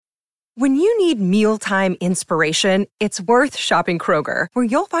When you need mealtime inspiration, it's worth shopping Kroger, where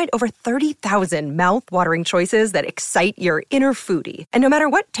you'll find over 30,000 mouth-watering choices that excite your inner foodie. And no matter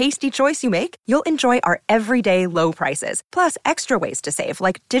what tasty choice you make, you'll enjoy our everyday low prices, plus extra ways to save,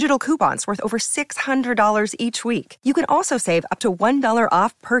 like digital coupons worth over $600 each week. You can also save up to $1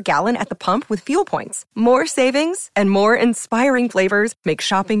 off per gallon at the pump with fuel points. More savings and more inspiring flavors make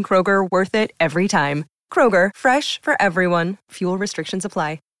shopping Kroger worth it every time. Kroger, fresh for everyone. Fuel restrictions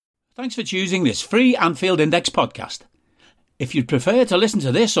apply. Thanks for choosing this free Anfield Index podcast. If you'd prefer to listen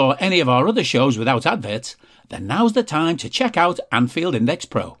to this or any of our other shows without adverts, then now's the time to check out Anfield Index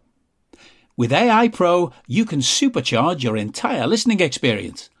Pro. With AI Pro, you can supercharge your entire listening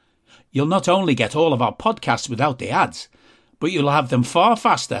experience. You'll not only get all of our podcasts without the ads, but you'll have them far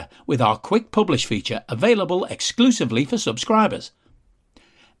faster with our Quick Publish feature available exclusively for subscribers.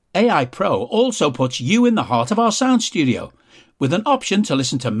 AI Pro also puts you in the heart of our sound studio, with an option to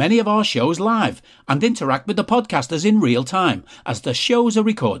listen to many of our shows live and interact with the podcasters in real time as the shows are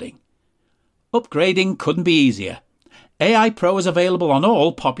recording. Upgrading couldn't be easier. AI Pro is available on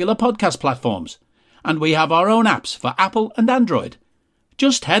all popular podcast platforms, and we have our own apps for Apple and Android.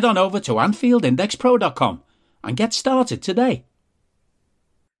 Just head on over to AnfieldIndexPro.com and get started today.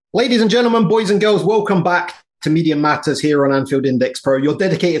 Ladies and gentlemen, boys and girls, welcome back to Media Matters here on Anfield Index Pro, your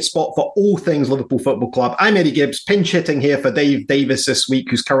dedicated spot for all things Liverpool Football Club. I'm Eddie Gibbs, pinch hitting here for Dave Davis this week,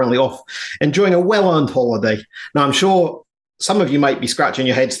 who's currently off enjoying a well-earned holiday. Now, I'm sure some of you might be scratching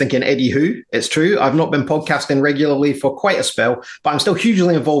your heads thinking, Eddie who? It's true, I've not been podcasting regularly for quite a spell, but I'm still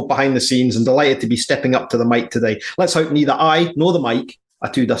hugely involved behind the scenes and delighted to be stepping up to the mic today. Let's hope neither I nor the mic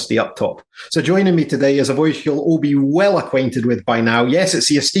are too dusty up top. So joining me today is a voice you'll all be well acquainted with by now. Yes, it's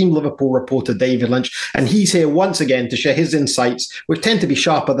the esteemed Liverpool reporter David Lynch, and he's here once again to share his insights, which tend to be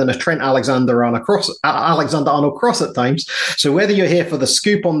sharper than a Trent Alexander-Arnold cross at times. So whether you're here for the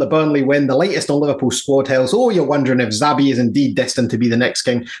scoop on the Burnley win, the latest on Liverpool squad tales, or you're wondering if Xabi is indeed destined to be the next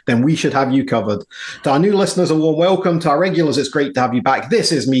king, then we should have you covered. To our new listeners, a warm welcome. To our regulars, it's great to have you back.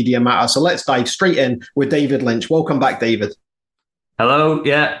 This is Media Matter, so let's dive straight in with David Lynch. Welcome back, David. Hello,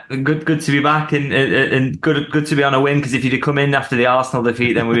 yeah, good to be back and good to be on a win, because if you'd have come in after the Arsenal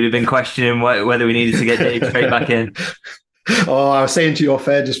defeat, then we would have been questioning whether we needed to get Dave straight back in. Oh, I was saying to you off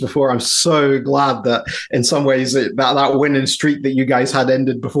air just before, I'm so glad that in some ways that winning streak that you guys had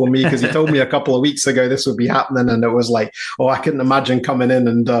ended before me, because you told me a couple of weeks ago this would be happening, and it was like, oh, I couldn't imagine coming in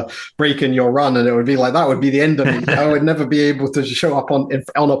and breaking your run, and it would be like, that would be the end of me. I would never be able to show up on a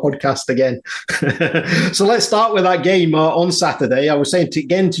podcast again. So let's start with that game on Saturday. I was saying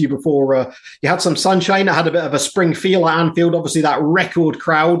to you before, you had some sunshine. It had a bit of a spring feel at Anfield. Obviously, that record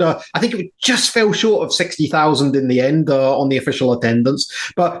crowd. I think it just fell short of 60,000 in the end on the official attendance.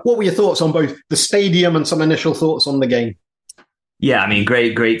 But what were your thoughts on both the stadium and some initial thoughts on the game? Yeah, I mean,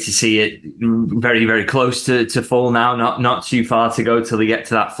 great to see it very, very close to full now. Not too far to go till they get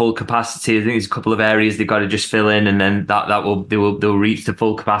to that full capacity. I think there's a couple of areas they've got to just fill in, and then they'll reach the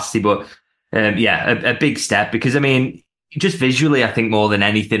full capacity. But a big step, because I mean, just visually, I think more than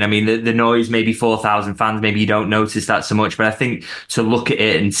anything, I mean, the noise, maybe 4,000 fans, maybe you don't notice that so much, but I think to look at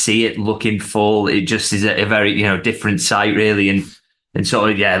it and see it looking full, it just is a very, different sight, really. And sort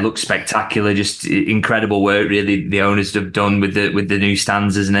of, it looks spectacular, just incredible work, really, the owners have done with the new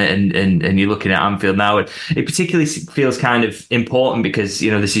stands, isn't it? And you're looking at Anfield now. It particularly feels kind of important because,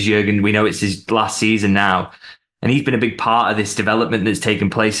 this is Jurgen, we know it's his last season now. And he's been a big part of this development that's taken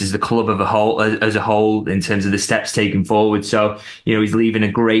place as the club as a whole in terms of the steps taken forward. So, he's leaving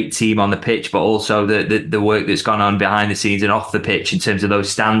a great team on the pitch, but also the work that's gone on behind the scenes and off the pitch in terms of those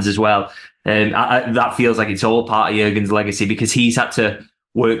stands as well. That feels like it's all part of Jurgen's legacy, because he's had to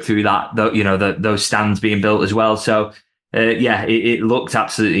work through that, those stands being built as well. So, it looked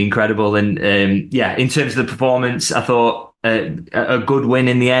absolutely incredible. And, in terms of the performance, I thought a good win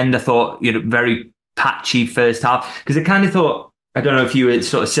in the end. I thought, very patchy first half, because I kind of thought, I don't know if you were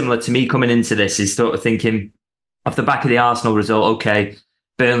sort of similar to me coming into this, is sort of thinking off the back of the Arsenal result, okay,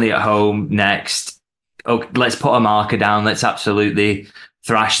 Burnley at home next, okay, let's put a marker down, let's absolutely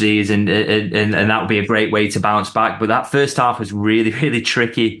thrash these, and that would be a great way to bounce back. But that first half was really, really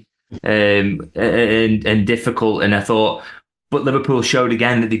tricky and difficult, and I thought, but Liverpool showed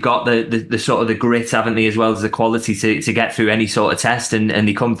again that they've got the sort of the grit, haven't they, as well as the quality to get through any sort of test, and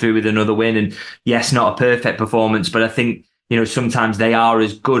they come through with another win. And yes, not a perfect performance, but I think, sometimes they are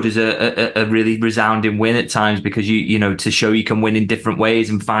as good as a really resounding win at times, because to show you can win in different ways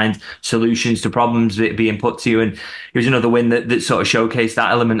and find solutions to problems being put to you. And it was another win that sort of showcased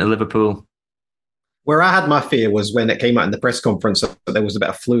that element of Liverpool. Where I had my fear was when it came out in the press conference that there was a bit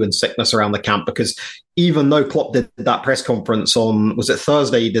of flu and sickness around the camp, because even though Klopp did that press conference on, was it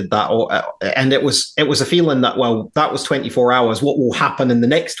Thursday he did that? And it was a feeling that, well, that was 24 hours. What will happen in the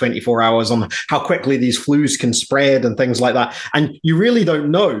next 24 hours on how quickly these flus can spread and things like that. And you really don't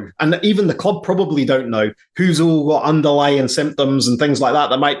know. And even the club probably don't know who's all got underlying symptoms and things like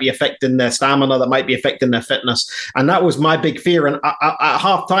that might be affecting their stamina, that might be affecting their fitness. And that was my big fear. And at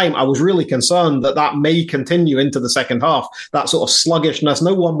half time, I was really concerned that may continue into the second half, that sort of sluggishness.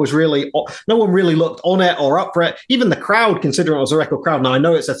 No one really looked on it or up for it. Even the crowd, considering it was a record crowd. Now I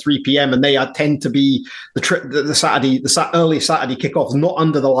know it's a 3 p.m. and they tend to be the early Saturday kickoffs, not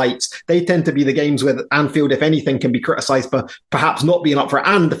under the lights. They tend to be the games where Anfield, if anything, can be criticised for perhaps not being up for it,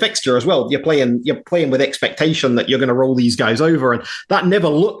 and the fixture as well. You're playing with expectation that you're going to roll these guys over, and that never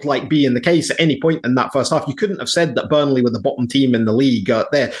looked like being the case at any point in that first half. You couldn't have said that Burnley were the bottom team in the league.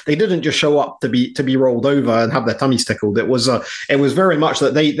 They didn't just show up to be rolled over and have their tummies tickled. It was very much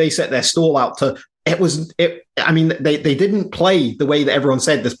that they set their stall out to. They didn't play the way that everyone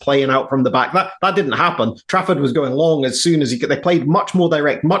said, this playing out from the back. That didn't happen. Trafford was going long as soon as he could. They played much more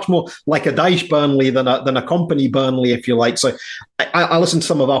direct, much more like a Dyche Burnley than a company Burnley, if you like. So I listened to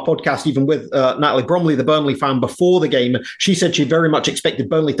some of our podcasts, even with Natalie Bromley, the Burnley fan, before the game. She said she very much expected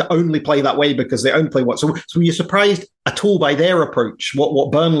Burnley to only play that way because they only play what. So were you surprised at all by their approach,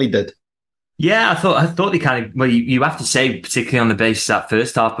 what Burnley did? Yeah, I thought they kind of, well, you have to say, particularly on the basis of that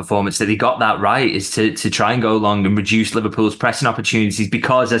first half performance, that they got that right, is to try and go long and reduce Liverpool's pressing opportunities,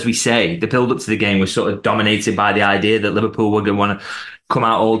 because, as we say, the build up to the game was sort of dominated by the idea that Liverpool were going to want to come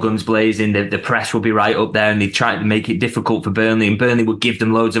out all guns blazing, the press will be right up there, and they tried to make it difficult for Burnley, and Burnley would give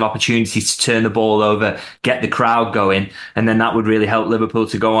them loads of opportunities to turn the ball over, get the crowd going, and then that would really help Liverpool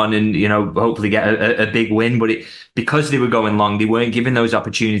to go on and, hopefully get a big win. But because they were going long, they weren't given those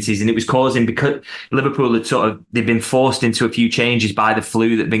opportunities, and it was causing, because Liverpool had they've been forced into a few changes by the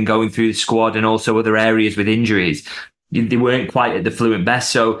flu that had been going through the squad, and also other areas with injuries. They weren't quite at the fluent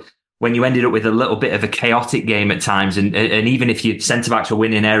best, so when you ended up with a little bit of a chaotic game at times, and even if your centre-backs were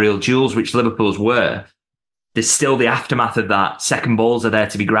winning aerial duels, which Liverpool's were, there's still the aftermath of that. Second balls are there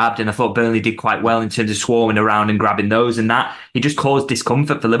to be grabbed, and I thought Burnley did quite well in terms of swarming around and grabbing those, and that it just caused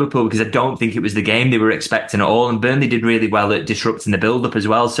discomfort for Liverpool, because I don't think it was the game they were expecting at all, and Burnley did really well at disrupting the build-up as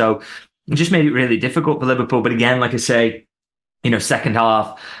well, so it just made it really difficult for Liverpool. But again, like I say, second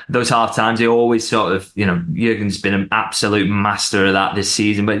half, those half times, they always sort of, Jurgen's been an absolute master of that this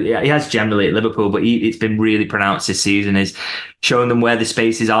season, but he has generally at Liverpool, but it's been really pronounced this season, is showing them where the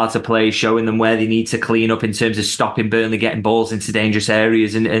spaces are to play, showing them where they need to clean up in terms of stopping Burnley getting balls into dangerous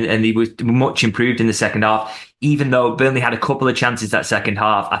areas, and he was much improved in the second half. Even though Burnley had a couple of chances that second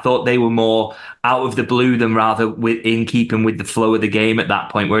half, I thought they were more out of the blue than rather in keeping with the flow of the game at that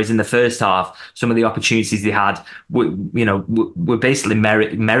point. Whereas in the first half, some of the opportunities they had were basically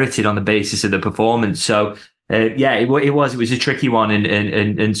merited on the basis of the performance. So it was a tricky one,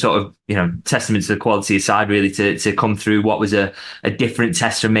 and sort of testament to the quality of side really to come through what was a different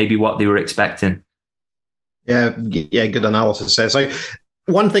test from maybe what they were expecting. Yeah, good analysis there. So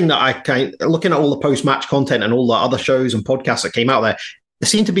one thing that looking at all the post-match content and all the other shows and podcasts that came out there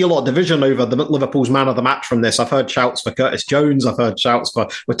seemed to be a lot of division over the Liverpool's man of the match from this. I've heard shouts for Curtis Jones. I've heard shouts for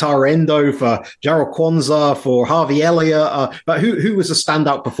Wataru Endo, for Jarrell Kwanzaa, for Harvey Elliott. But who was a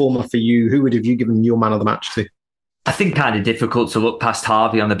standout performer for you? Who would have you given your man of the match to? I think kind of difficult to look past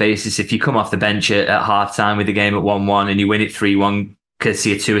Harvey on the basis, if you come off the bench at half-time with the game at 1-1 and you win it 3-1,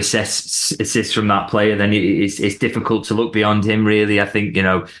 courtesy of two assists from that player, then it's difficult to look beyond him, really. I think,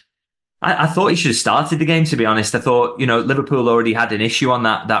 I thought he should have started the game, to be honest. I thought, Liverpool already had an issue on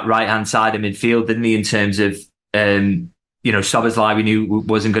that right-hand side of midfield, didn't he, in terms of, Szoboszlai we knew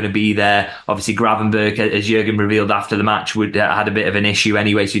wasn't going to be there. Obviously, Gravenberch, as Jurgen revealed after the match, had a bit of an issue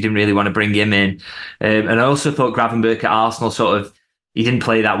anyway, so he didn't really want to bring him in. And I also thought Gravenberch at Arsenal he didn't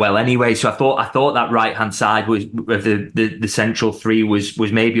play that well anyway. So I thought that right-hand side was of the central three was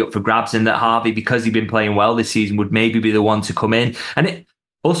maybe up for grabs, and that Harvey, because he'd been playing well this season, would maybe be the one to come in. And it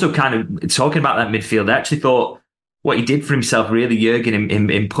also, kind of talking about that midfield, I actually thought what he did for himself, really, Jurgen,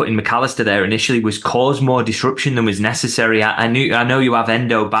 in putting McAllister there initially, was cause more disruption than was necessary. I know you have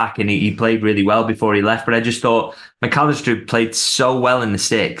Endo back, and he played really well before he left, but I just thought McAllister played so well in the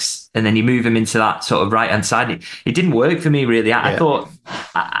six, and then you move him into that sort of right-hand side. It didn't work for me, really. I thought,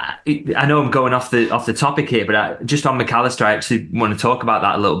 I know I'm going off the topic here, but just on McAllister, I actually want to talk about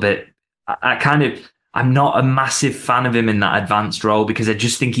that a little bit. I'm not a massive fan of him in that advanced role, because I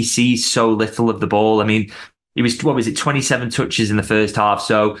just think he sees so little of the ball. I mean, He was, what was it, 27 touches in the first half.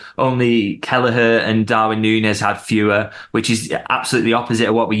 So only Kelleher and Darwin Núñez had fewer, which is absolutely opposite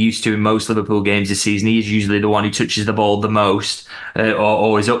of what we're used to in most Liverpool games this season. He's usually the one who touches the ball the most,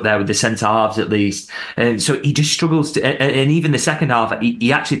 or is up there with the centre halves at least. And so he just struggles to, and even the second half,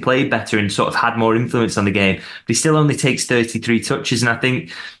 he actually played better and sort of had more influence on the game. But he still only takes 33 touches. And I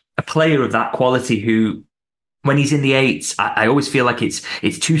think a player of that quality who, when he's in the eights, I always feel like it's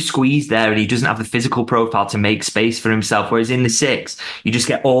too squeezed there and he doesn't have the physical profile to make space for himself. Whereas in the six, you just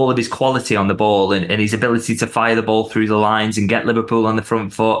get all of his quality on the ball and his ability to fire the ball through the lines and get Liverpool on the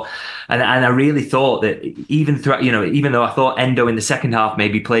front foot. And I really thought that even throughout, even though I thought Endo in the second half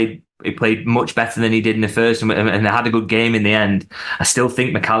maybe played much better than he did in the first and had a good game in the end, I still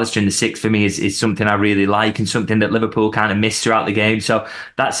think McAllister in the six for me is something I really like and something that Liverpool kind of missed throughout the game. So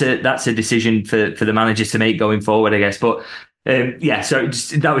that's a decision for the managers to make going forward, I guess. But so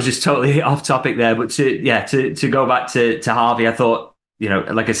that was just totally off topic there. But to go back to Harvey, I thought,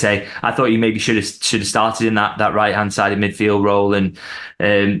 like I say, I thought you maybe should have started in that right hand side of midfield role,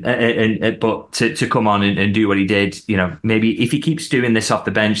 but to come on and do what he did, maybe if he keeps doing this off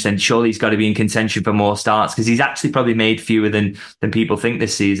the bench, then surely he's got to be in contention for more starts because he's actually probably made fewer than people think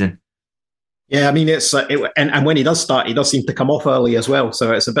this season. Yeah, I mean and when he does start, he does seem to come off early as well.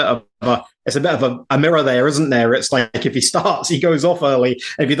 So it's a bit of a mirror there, isn't there? It's like if he starts, he goes off early.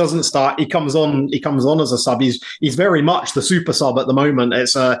 If he doesn't start, he comes on as a sub. He's very much the super sub at the moment.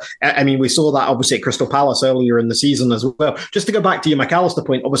 It's I mean, we saw that obviously at Crystal Palace earlier in the season as well. Just to go back to your McAllister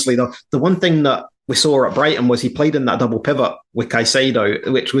point, obviously the one thing that we saw at Brighton was he played in that double pivot with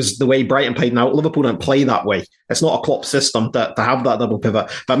Caicedo, which was the way Brighton played. Now Liverpool don't play that way. It's not a Klopp system to have that double pivot.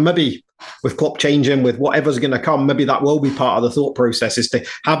 But maybe with Klopp changing, with whatever's going to come, maybe that will be part of the thought process, is to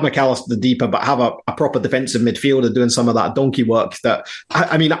have McAllister the deeper, but have a proper defensive midfielder doing some of that donkey work. That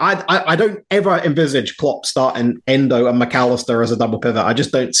I don't ever envisage Klopp starting Endo and McAllister as a double pivot. I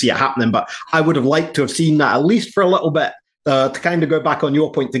just don't see it happening. But I would have liked to have seen that at least for a little bit. To kind of go back on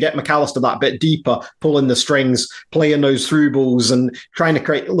your point, to get McAllister that bit deeper, pulling the strings, playing those through balls and trying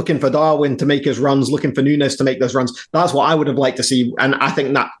to looking for Darwin to make his runs, looking for Núñez to make those runs. That's what I would have liked to see. And I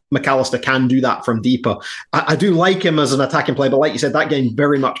think that McAllister can do that from deeper. I do like him as an attacking player, but like you said, that game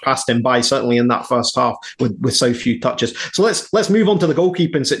very much passed him by, certainly in that first half with so few touches. So let's move on to the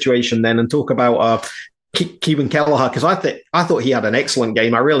goalkeeping situation then and talk about Kevin Kelleher, because I thought he had an excellent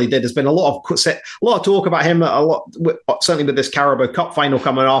game. I really did. There's been a lot of talk about him, certainly with this Carabao Cup final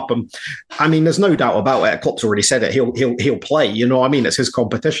coming up. And I mean, there's no doubt about it. Klopp's already said it. He'll play. It's his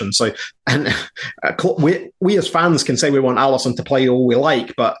competition. So, and we as fans can say we want Alisson to play all we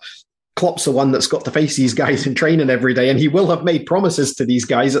like, but Klopp's the one that's got to face these guys in training every day, and he will have made promises to these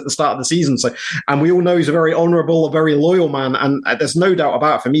guys at the start of the season. So, and we all know he's a very honourable, a very loyal man, and there's no doubt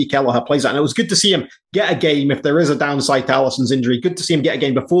about it. For me, Kelleher plays that, and it was good to see him get a game if there is a downside to Alisson's injury. Good to see him get a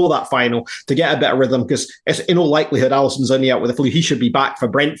game before that final to get a bit of rhythm, because in all likelihood, Alisson's only out with a flu. He should be back for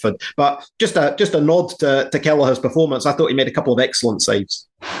Brentford. But just a nod to Kelleher's performance. I thought he made a couple of excellent saves.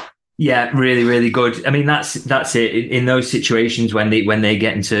 Yeah, really, really good. I mean, that's it. In those situations when they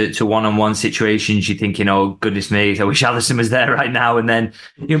get into one-on-one situations, you're thinking, "Oh goodness me, I wish Alisson was there right now." And then,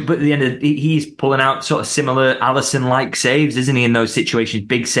 but at the end of he's pulling out sort of similar Alisson-like saves, isn't he? In those situations,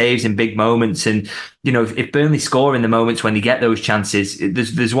 big saves in big moments. And if Burnley score in the moments when they get those chances,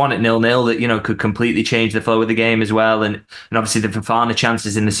 there's one at 0-0 that could completely change the flow of the game as well. And obviously the Fofana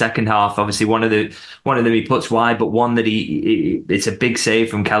chances in the second half. Obviously one of them he puts wide, but one that it's a big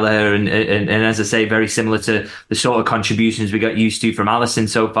save from Kelleher. And as I say, very similar to the sort of contributions we got used to from Alisson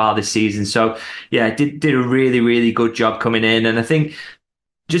so far this season. So yeah, did a really, really good job coming in. And I think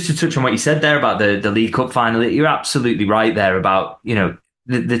just to touch on what you said there about the League Cup final, you're absolutely right there about,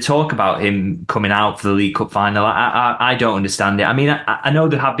 the talk about him coming out for the League Cup final. I don't understand it. I mean, I know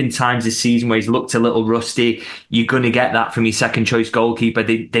there have been times this season where he's looked a little rusty. You're going to get that from your second choice goalkeeper.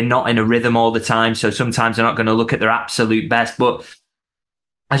 They're not in a rhythm all the time. So sometimes they're not going to look at their absolute best. But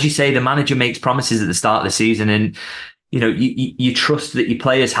as you say, the manager makes promises at the start of the season, and you trust that your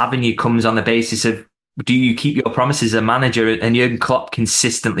players having you comes on the basis of, do you keep your promises as a manager? And Jurgen Klopp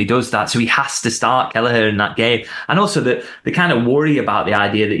consistently does that. So he has to start Kelleher in that game. And also the kind of worry about the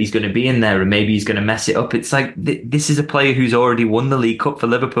idea that he's going to be in there and maybe he's going to mess it up. It's like, this is a player who's already won the League Cup for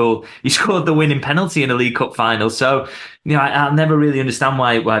Liverpool. He scored the winning penalty in a League Cup final. So, I'll never really understand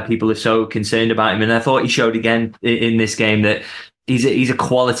why people are so concerned about him. And I thought he showed again in this game that he's a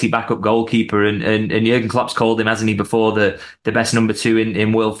quality backup goalkeeper, and Jurgen Klopp's called him, hasn't he, before the best number two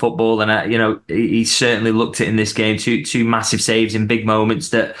in world football. And he certainly looked it in this game. Two massive saves in big moments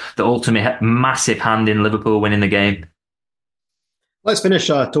that ultimately had massive hand in Liverpool winning the game. Let's finish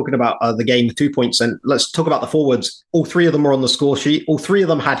talking about the game, the 2 points, and let's talk about the forwards. All three of them are on the score sheet. All three of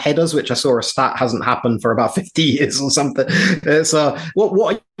them had headers, which I saw a stat hasn't happened for about 50 years or something. It's,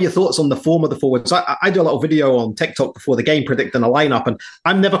 what are your thoughts on the form of the forwards? I do a little video on TikTok before the game predicting a lineup, and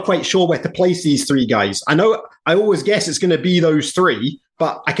I'm never quite sure where to place these three guys. I know I always guess it's going to be those three,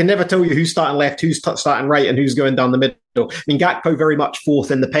 but I can never tell you who's starting left, who's starting right, and who's going down the middle. I mean, Gakpo very much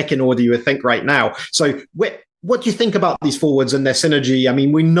fourth in the pecking order, you would think, right now. So what do you think about these forwards and their synergy? I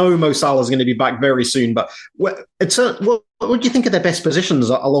mean, we know Mo Salah is going to be back very soon, but what do you think of their best positions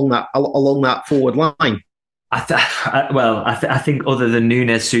along that forward line? I think other than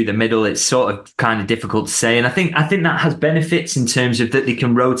Nunes through the middle, it's sort of kind of difficult to say. And I think that has benefits in terms of that they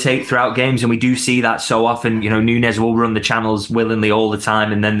can rotate throughout games. And we do see that so often. Nunes will run the channels willingly all the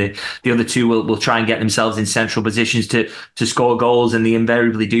time. And then the other two will try and get themselves in central positions to score goals. And they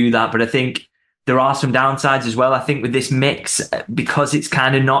invariably do that. But I think there are some downsides as well. I think with this mix, because it's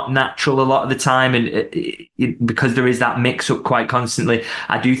kind of not natural a lot of the time, and because there is that mix up quite constantly,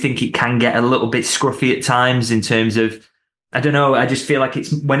 I do think it can get a little bit scruffy at times in terms of, I don't know, I just feel like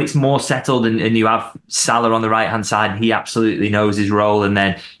it's when it's more settled and you have Salah on the right hand side, he absolutely knows his role, and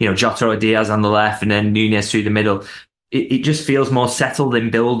then Jota or Diaz on the left, and then Nunes through the middle. It just feels more settled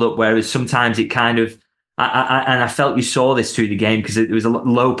in build up, whereas sometimes it kind of. I felt you saw this through the game because it was a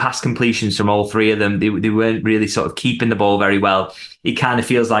low pass completions from all three of them. They weren't really sort of keeping the ball very well. It kind of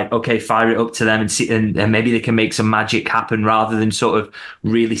feels like, okay, fire it up to them and see, and maybe they can make some magic happen rather than sort of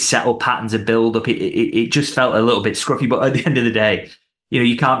really settle patterns of build up. It just felt a little bit scruffy, but at the end of the day,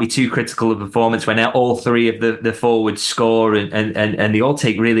 you can't be too critical of performance when all three of the forwards score and they all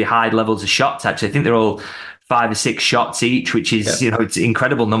take really high levels of shots. Actually, I think they're all 5 or 6 shots each, which is, it's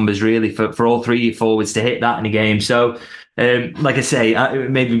incredible numbers really for all three forwards to hit that in a game. So, like I say,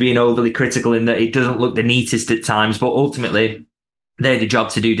 maybe being overly critical in that it doesn't look the neatest at times, but ultimately they had a job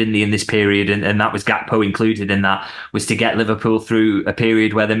to do, didn't they, in this period? And that was Gakpo included in that, was to get Liverpool through a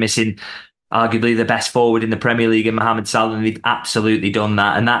period where they're missing arguably the best forward in the Premier League in Mohamed Salah, and they've absolutely done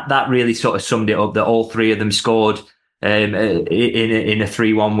that. And that really sort of summed it up, that all three of them scored in a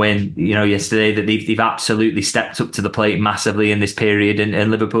 3-1 win, yesterday, that they've absolutely stepped up to the plate massively in this period,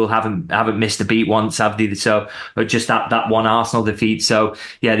 and Liverpool haven't missed a beat once, have they? So just that one Arsenal defeat. So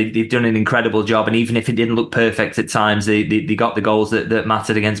yeah, they've done an incredible job, and even if it didn't look perfect at times, they got the goals that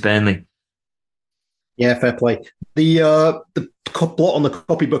mattered against Burnley. Yeah, fair play. The blot on the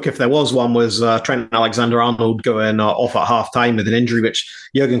copybook, if there was one, was Trent Alexander-Arnold going off at half-time with an injury, which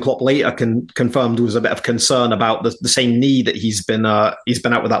Jurgen Klopp later confirmed was a bit of concern about the same knee that he's been out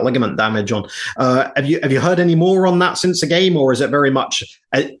with that ligament damage on. Have you heard any more on that since the game, or is it very much,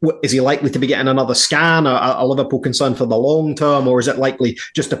 is he likely to be getting another scan? Are Liverpool concerned for the long term, or is it likely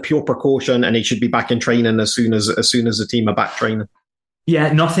just a pure precaution and he should be back in training as soon as the team are back training?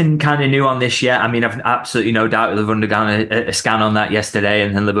 Yeah, nothing kind of new on this yet. I mean, I've absolutely no doubt they've undergone a scan on that yesterday,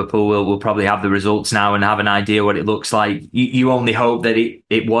 and Liverpool will probably have the results now and have an idea what it looks like. You only hope that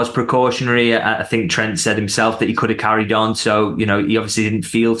it was precautionary. I think Trent said himself that he could have carried on, so he obviously didn't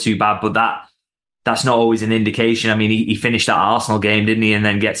feel too bad, but that's not always an indication. I mean, he finished that Arsenal game, didn't he, and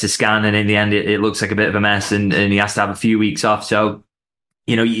then gets a scan, and in the end it looks like a bit of a mess, and he has to have a few weeks off. So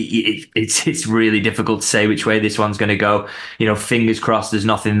it's really difficult to say which way this one's going to go. Fingers crossed there's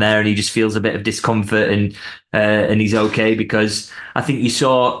nothing there, and he just feels a bit of discomfort, and he's okay, because I think you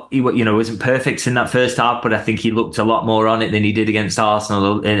saw he wasn't perfect in that first half, but I think he looked a lot more on it than he did against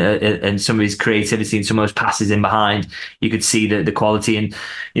Arsenal, and some of his creativity and some of those passes in behind, you could see the quality, and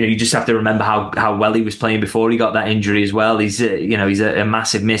you just have to remember how well he was playing before he got that injury as well. He's a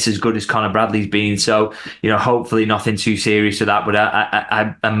massive miss, as good as Conor Bradley's been, so hopefully nothing too serious with that, but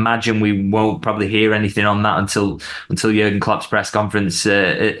I imagine we won't probably hear anything on that until Jurgen Klopp's press conference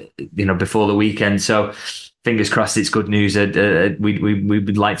before the weekend. So fingers crossed it's good news. We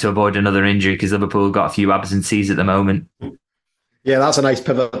would like to avoid another injury, because Liverpool have got a few absentees at the moment. Yeah, that's a nice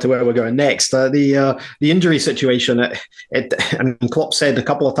pivot to where we're going next. The injury situation, Klopp said a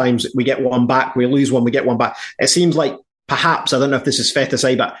couple of times, we get one back, we lose one, we get one back. It seems like perhaps, I don't know if this is fair to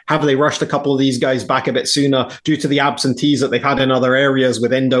say, but have they rushed a couple of these guys back a bit sooner due to the absentees that they've had in other areas,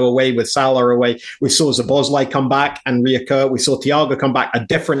 with Endo away, with Salah away? We saw Szoboszlai come back and reoccur. We saw Thiago come back, a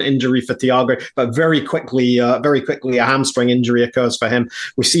different injury for Thiago, but very quickly a hamstring injury occurs for him.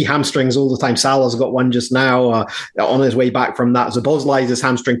 We see hamstrings all the time. Salah's got one just now on his way back from that. Szoboszlai's his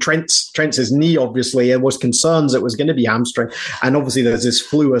hamstring. Trent's his knee, obviously. There was concerns it was going to be hamstring. And obviously there's this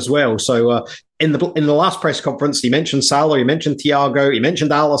flu as well. So in the last press conference, he mentioned Salah, he mentioned Thiago, he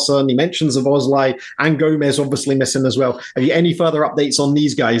mentioned Alisson, he mentioned Szoboszlai, and Gomez obviously missing as well. Have you any further updates on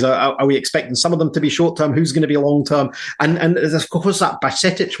these guys? Are we expecting some of them to be short term? Who's going to be long term? And there's of course that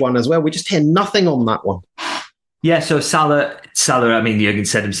Bajcetic one as well. We just hear nothing on that one. Yeah, so Salah. I mean, Jurgen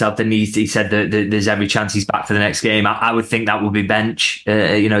said himself that he said that there's every chance he's back for the next game. I would think that will be bench.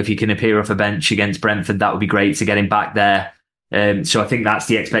 If he can appear off a bench against Brentford, that would be great to get him back there. So I think that's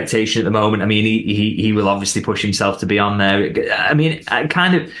the expectation at the moment. I mean, he will obviously push himself to be on there. I mean,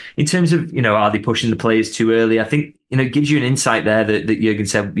 kind of in terms of, are they pushing the players too early? I think, it gives you an insight there that Jurgen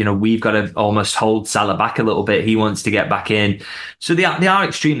said, we've got to almost hold Salah back a little bit. He wants to get back in. So they are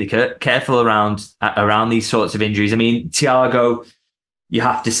extremely careful around these sorts of injuries. I mean, Thiago, you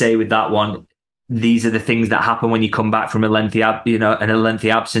have to say with that one, these are the things that happen when you come back from a lengthy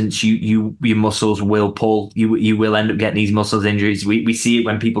absence. Your muscles will pull. You will end up getting these muscles injuries. We see it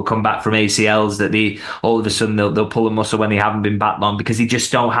when people come back from ACLs that all of a sudden they'll pull a muscle when they haven't been back long because they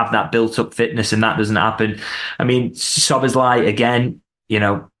just don't have that built up fitness, and that doesn't happen. I mean, Szoboszlai again,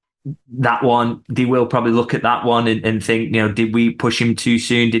 that one, they will probably look at that one and think, did we push him too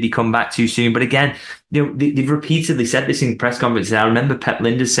soon? Did he come back too soon? But again, they've repeatedly said this in press conferences. I remember Pep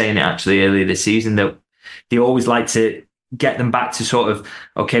Linders saying it actually earlier this season that they always like to get them back to sort of,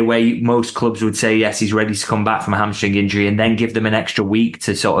 okay, where most clubs would say, yes, he's ready to come back from a hamstring injury, and then give them an extra week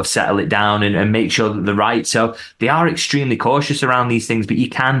to sort of settle it down and make sure that they're right. So they are extremely cautious around these things, but you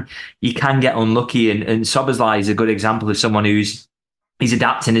can get unlucky. And Szoboszlai is a good example of someone he's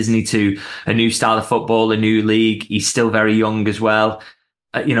adapting, isn't he, to a new style of football, a new league. He's still very young as well.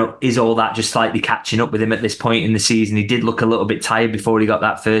 Is all that just slightly catching up with him at this point in the season? He did look a little bit tired before he got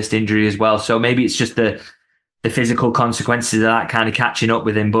that first injury as well. So maybe it's just the physical consequences of that kind of catching up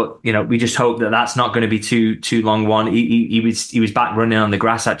with him. But, we just hope that that's not going to be too long one. He was back running on the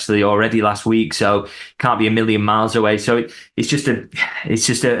grass actually already last week, so can't be a million miles away. So it's just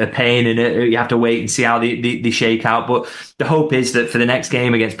a pain, and you have to wait and see how they shake out. But the hope is that for the next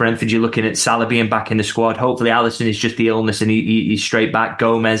game against Brentford, you're looking at Salah being back in the squad. Hopefully Alisson is just the illness and he's straight back.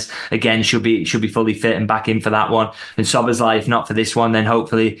 Gomez again should be fully fit and back in for that one. And Szoboszlai, if not for this one, then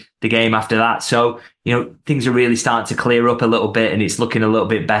hopefully the game after that. So, things are really starting to clear up a little bit, and it's looking a little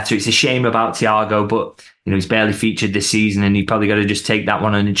bit better. It's a shame about Thiago, but he's barely featured this season, and you probably got to just take that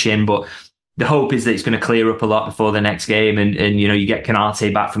one on the chin. But the hope is that it's going to clear up a lot before the next game, and you get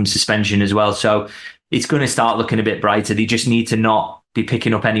Konate back from suspension as well. So it's going to start looking a bit brighter. They just need to not be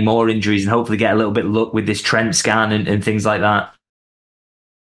picking up any more injuries and hopefully get a little bit of luck with this Trent scan and things like that.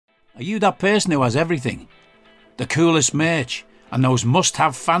 Are you that person who has everything? The coolest merch and those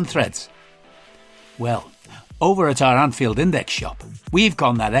must-have fan threads? Well, over at our Anfield Index shop, we've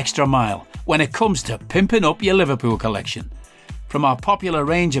gone that extra mile when it comes to pimping up your Liverpool collection. From our popular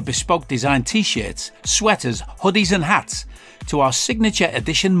range of bespoke design t-shirts, sweaters, hoodies and hats, to our signature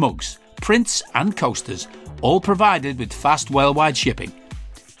edition mugs, prints and coasters, all provided with fast worldwide shipping.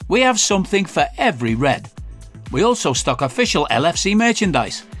 We have something for every red. We also stock official LFC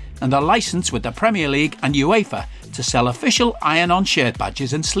merchandise and are licensed with the Premier League and UEFA to sell official iron-on shirt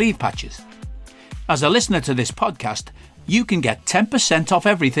badges and sleeve patches. As a listener to this podcast, you can get 10% off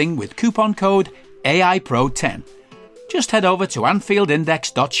everything with coupon code AIPRO10. Just head over to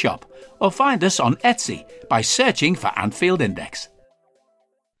AnfieldIndex.shop or find us on Etsy by searching for Anfield Index.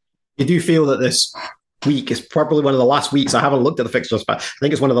 You do feel that this week is probably one of the last weeks. I haven't looked at the fixtures, but I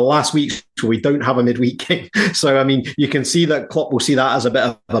think it's one of the last weeks where we don't have a midweek game. So I mean, you can see that Klopp will see that as a bit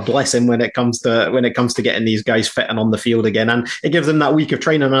of a blessing when it comes to getting these guys fit and on the field again, and it gives them that week of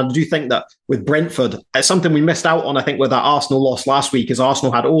training. And I do think that with Brentford, it's something we missed out on. I think with that Arsenal loss last week, is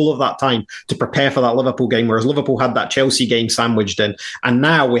Arsenal had all of that time to prepare for that Liverpool game, whereas Liverpool had that Chelsea game sandwiched in, and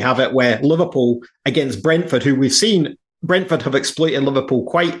now we have it where Liverpool against Brentford, who we've seen. Brentford have exploited Liverpool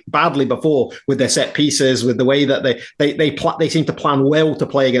quite badly before with their set pieces, with the way that they seem to plan well to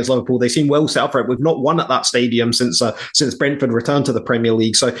play against Liverpool. They seem well set up for it. We've not won at that stadium since Brentford returned to the Premier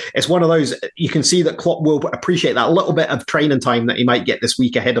League. So it's one of those, you can see that Klopp will appreciate that little bit of training time that he might get this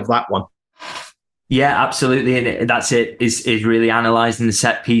week ahead of that one. Yeah, absolutely. And that's it, is really analysing the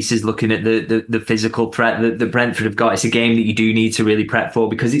set pieces, looking at the physical threat that Brentford have got. It's a game that you do need to really prep for,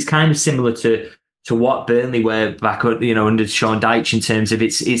 because it's kind of similar to what Burnley were back, under Sean Dyche, in terms of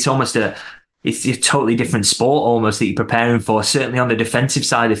it's almost it's a totally different sport almost that you're preparing for. Certainly on the defensive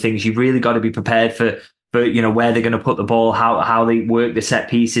side of things, you've really got to be prepared for where they're going to put the ball, how they work the set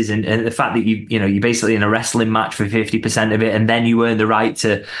pieces, and the fact that you're basically in a wrestling match for 50% of it, and then you earn the right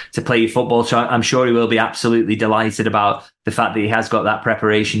to play your football. So I'm sure he will be absolutely delighted about the fact that he has got that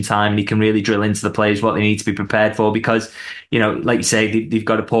preparation time and he can really drill into the players what they need to be prepared for, because, you know, like you say, they've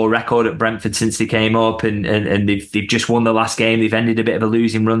got a poor record at Brentford since they came up, and they've just won the last game. They've ended a bit of a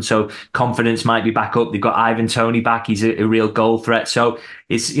losing run, so confidence might be back up. They've got Ivan Toney back. He's a real goal threat. So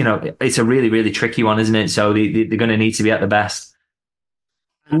it's, you know, it's a really, really tricky one, isn't it? So they're going to need to be at the best.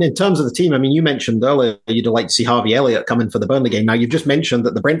 And in terms of the team, I mean, you mentioned earlier you'd like to see Harvey Elliott come in for the Burnley game. Now, you've just mentioned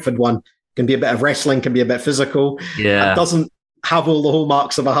that the Brentford one can be a bit of wrestling, can be a bit physical. Yeah. It doesn't have all the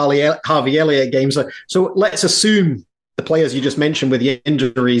hallmarks of a Harvey Elliott game. So let's assume the players you just mentioned with the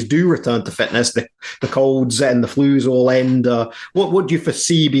injuries do return to fitness, the colds and the flus all end. What would you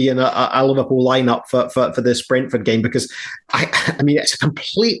foresee being a Liverpool lineup for this Brentford game? Because I mean, it's a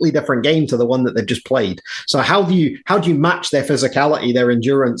completely different game to the one that they've just played. So how do you match their physicality, their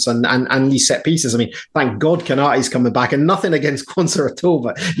endurance, and these set pieces? I mean, thank God Konaté's coming back, and nothing against Quansah at all,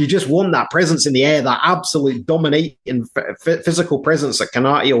 but you just want that presence in the air, that absolute dominating physical presence that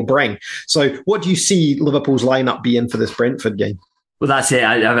Konaté will bring. So what do you see Liverpool's lineup being for this Brentford game? Well, that's it.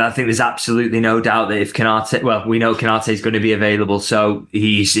 I think there's absolutely no doubt that if Konaté, well, we know Konaté is going to be available, so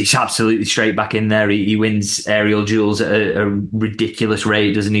he's absolutely straight back in there. He wins aerial duels at a ridiculous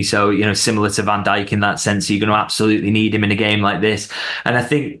rate, doesn't he? So, you know, similar to Van Dijk in that sense, you're going to absolutely need him in a game like this. And I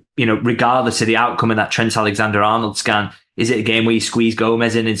think, you know, regardless of the outcome of that Trent Alexander-Arnold scan, is it a game where you squeeze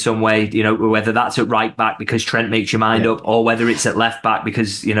Gomez in some way? You know, whether that's at right back because Trent makes your mind up, or whether it's at left back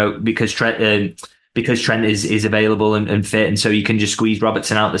because Trent is available and fit, and so you can just squeeze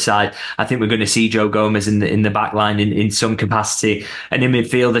Robertson out the side. I think we're going to see Joe Gomez in the back line in some capacity. And in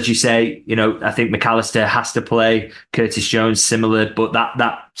midfield, as you say, you know, I think McAllister has to play. Curtis Jones similar, but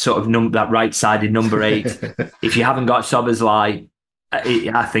that sort of that right-sided number 8. If you haven't got Szoboszlai,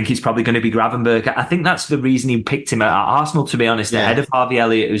 I think he's probably going to be Gravenberch. I think that's the reason he picked him at Arsenal, to be honest, ahead of Harvey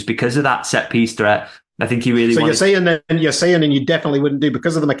Elliott. It was because of that set-piece threat. I think he really. So you're saying, and you definitely wouldn't do,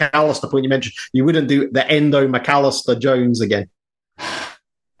 because of the McAllister point you mentioned, you wouldn't do the Endo McAllister Jones again.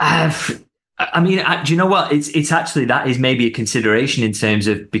 I mean, do you know what? It's actually, that is maybe a consideration in terms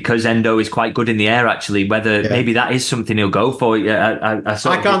of, because Endo is quite good in the air, actually, whether maybe that is something he'll go for.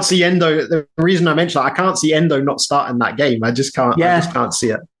 I can't see Endo. The reason I mentioned that, I can't see Endo not starting that game. I just can't see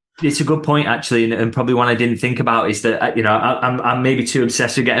it. It's a good point, actually, and probably one I didn't think about is that, you know, I'm maybe too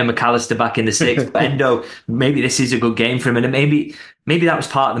obsessed with getting McAllister back in the 6th, but Endo, maybe this is a good game for him, and maybe that was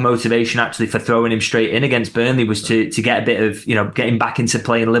part of the motivation actually for throwing him straight in against Burnley, was to get a bit of, you know, getting back into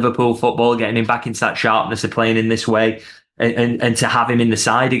playing Liverpool football, getting him back into that sharpness of playing in this way. And to have him in the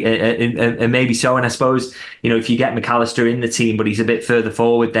side, and maybe so. And I suppose, you know, if you get McAllister in the team, but he's a bit further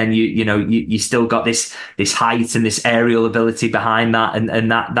forward, then you still got this height and this aerial ability behind that,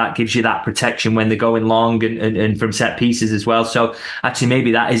 and that gives you that protection when they're going long and from set pieces as well. So actually,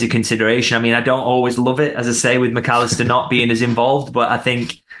 maybe that is a consideration. I mean, I don't always love it, as I say, with McAllister not being as involved, but I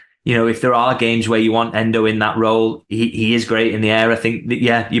think, you know, if there are games where you want Endo in that role, he is great in the air. I think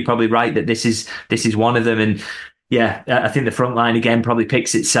that, you're probably right that this is one of them. And yeah, I think the front line again probably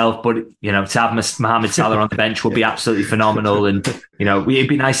picks itself, but, you know, to have Mohamed Salah on the bench would be absolutely phenomenal. And, you know, it'd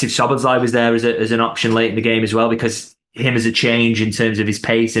be nice if Szoboszlai was there as an option late in the game as well, because him as a change in terms of his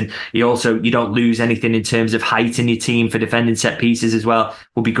pace, and you don't lose anything in terms of height in your team for defending set pieces as well.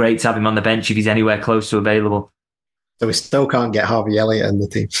 Would be great to have him on the bench if he's anywhere close to available. So we still can't get Harvey Elliott in the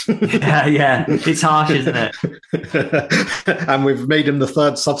team. yeah, it's harsh, isn't it? And we've made him the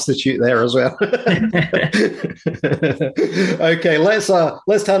 3rd substitute there as well. Okay, let's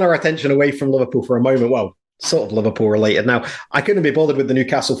turn our attention away from Liverpool for a moment. Well, sort of Liverpool related. Now, I couldn't be bothered with the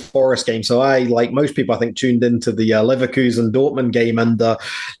Newcastle Forest game, so I, like most people, I think, tuned into the Leverkusen Dortmund game, and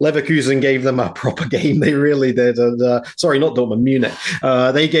Leverkusen gave them a proper game. They really did. And sorry, not Dortmund, Munich.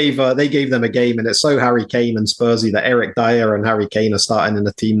 They gave them a game, and it's so Harry Kane and Spursy that Eric Dyer and Harry Kane are starting in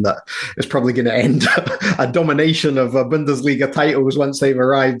a team that is probably going to end a domination of Bundesliga titles once they've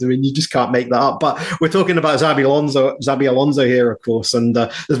arrived. I mean, you just can't make that up. But we're talking about Xabi Alonso here, of course, and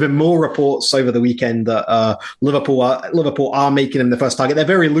there's been more reports over the weekend that Liverpool are making him the first target. They're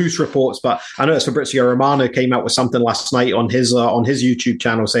very loose reports, but I noticed Fabrizio Romano came out with something last night on his YouTube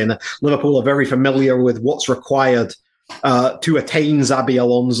channel saying that Liverpool are very familiar with what's required to attain Xabi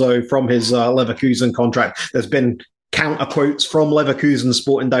Alonso from his Leverkusen contract. There's been counter quotes from Leverkusen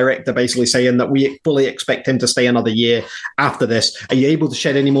sporting director basically saying that we fully expect him to stay another year after this. Are you able to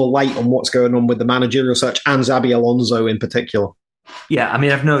shed any more light on what's going on with the managerial search and Xabi Alonso in particular? Yeah, I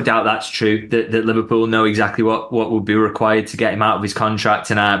mean, I've no doubt that's true, that Liverpool know exactly what would be required to get him out of his contract.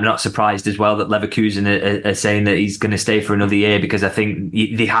 And I'm not surprised as well that Leverkusen are saying that he's going to stay for another year, because I think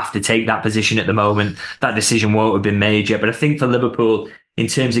they have to take that position at the moment. That decision won't have been made yet. But I think for Liverpool, in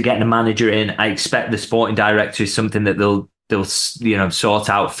terms of getting a manager in, I expect the sporting director is something that they'll sort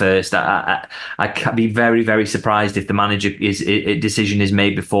out first. I can be very, very surprised if the manager decision is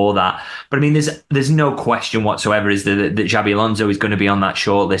made before that. But I mean, there's no question whatsoever is that Xabi Alonso is going to be on that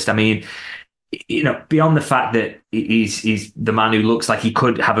shortlist. I mean, beyond the fact that he's the man who looks like he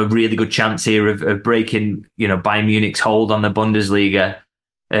could have a really good chance here of breaking, Bayern Munich's hold on the Bundesliga.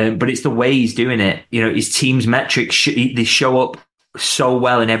 But it's the way he's doing it. His team's metrics, they show up so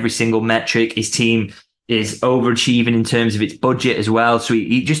well in every single metric. His team is overachieving in terms of its budget as well. So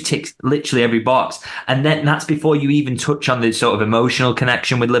he just ticks literally every box. And then that's before you even touch on the sort of emotional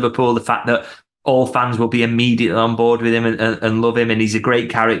connection with Liverpool, the fact that all fans will be immediately on board with him and love him. And he's a great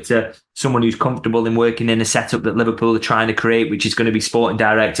character, someone who's comfortable in working in a setup that Liverpool are trying to create, which is going to be sporting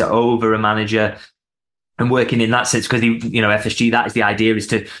director over a manager. And working in that sense, because FSG, that is the idea, is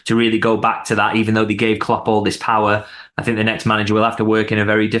to really go back to that. Even though they gave Klopp all this power, I think the next manager will have to work in a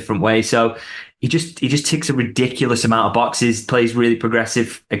very different way. So he just ticks a ridiculous amount of boxes, plays really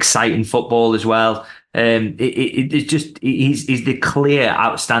progressive, exciting football as well. It's just he's the clear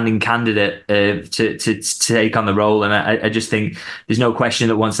outstanding candidate to take on the role, and I just think there's no question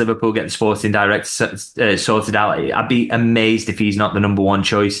that once Liverpool get the sporting director sorted out, I'd be amazed if he's not the number one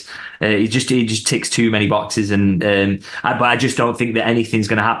choice. He just ticks too many boxes, but I just don't think that anything's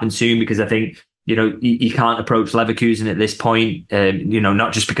going to happen soon, because I think you can't approach Leverkusen at this point,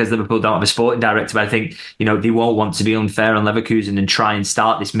 not just because Liverpool don't have a sporting director, but I think, they won't want to be unfair on Leverkusen and try and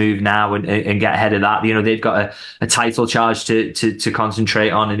start this move now and get ahead of that. They've got a title charge to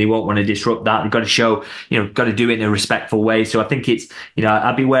concentrate on, and they won't want to disrupt that. They've got to show, got to do it in a respectful way. So I think it's,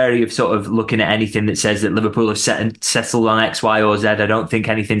 I'd be wary of sort of looking at anything that says that Liverpool have settled on X, Y, or Z. I don't think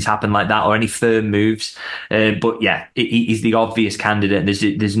anything's happened like that or any firm moves. But yeah, he's the obvious candidate.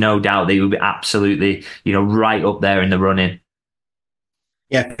 There's no doubt that he will be absolutely, right up there in the running.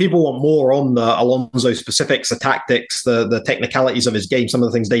 Yeah, people want more on the Alonso specifics, the tactics, the technicalities of his game, some of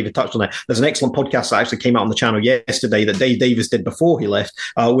the things David touched on there. There's an excellent podcast that actually came out on the channel yesterday that Dave Davis did before he left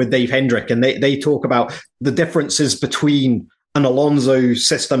with Dave Hendrick, and they talk about the differences between an Alonso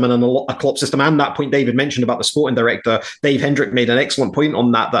system and a Klopp system. And that point David mentioned about the sporting director, Dave Hendrick made an excellent point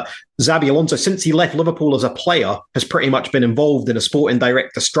on that Xabi Alonso, since he left Liverpool as a player, has pretty much been involved in a sporting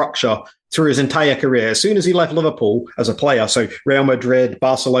director structure through his entire career. As soon as he left Liverpool as a player, so Real Madrid,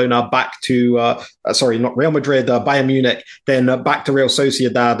 Barcelona, back to not Real Madrid, Bayern Munich, then back to Real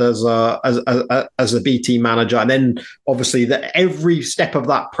Sociedad as a B team manager, and then obviously every step of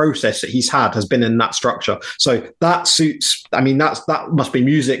that process that he's had has been in that structure. So that suits. I mean, that must be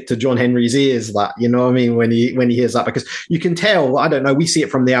music to John Henry's ears. That when he hears that, because you can tell. I don't know. We see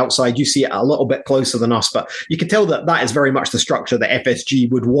it from the outside. You see it a little bit closer than us, but you can tell that is very much the structure that FSG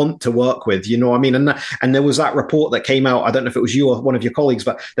would want to work with, and there was that report that came out. I don't know if it was you or one of your colleagues,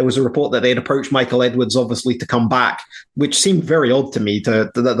 but there was a report that they had approached Michael Edwards, obviously, to come back, which seemed very odd to me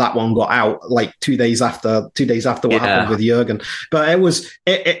that one got out like 2 days after what happened with Jurgen. But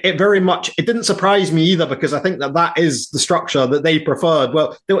it very much, it didn't surprise me either, because I think that is the structure that they preferred.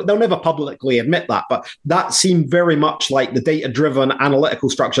 Well, they'll never publicly admit that, but that seemed very much like the data-driven analytical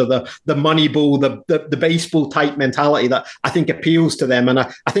structure, the money ball, the baseball type mentality that I think appeals to them. And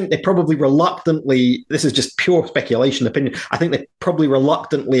I think they probably reluctantly, this is just pure speculation opinion, I think they probably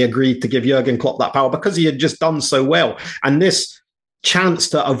reluctantly agreed to give Jurgen Klopp that power because he had just done so well. And this chance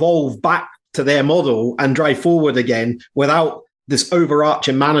to evolve back to their model and drive forward again without this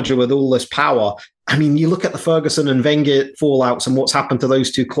overarching manager with all this power. I mean, you look at the Ferguson and Wenger fallouts and what's happened to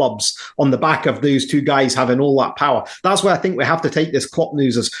those two clubs on the back of those two guys having all that power. That's where I think we have to take this Klopp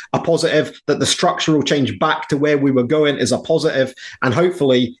news as a positive, that the structural change back to where we were going is a positive. And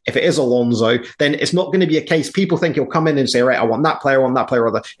hopefully, if it is Alonso, then it's not going to be a case people think he'll come in and say, right, I want that player,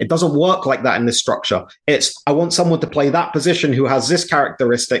 or that. It doesn't work like that in this structure. It's, I want someone to play that position who has this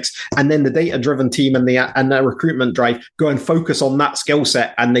characteristics, and then the data-driven team and the recruitment drive go and focus on that skill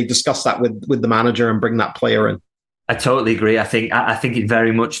set, and they discuss that with the manager and bring that player in. I totally agree. I think it's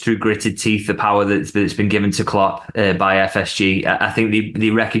very much through gritted teeth, the power that's been given to Klopp by FSG. I think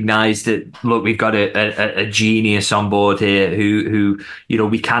they recognise that, look, we've got a genius on board here who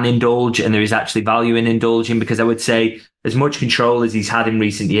we can indulge, and there is actually value in indulging, because I would say as much control as he's had in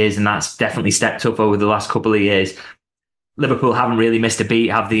recent years, and that's definitely stepped up over the last couple of years, Liverpool haven't really missed a beat,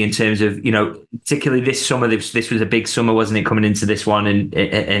 have they, in terms of, particularly this summer, this was a big summer, wasn't it, coming into this one, and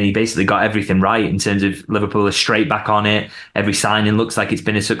he basically got everything right in terms of Liverpool are straight back on it. Every signing looks like it's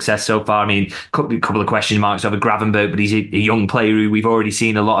been a success so far. I mean, a couple of question marks over Gravenberch, but he's a young player who we've already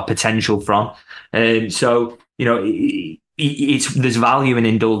seen a lot of potential from. So, there's value in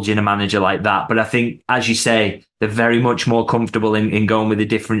indulging a manager like that. But I think, as you say, they're very much more comfortable in going with a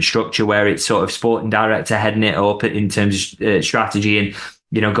different structure where it's sort of sporting director heading it up in terms of strategy and,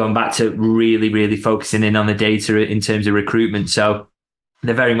 going back to really, really focusing in on the data in terms of recruitment. So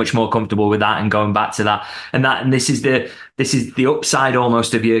they're very much more comfortable with that and going back to that. And this is the upside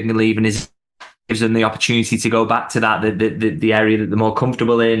almost of Jurgen leaving, is gives them the opportunity to go back to that, the area that they're more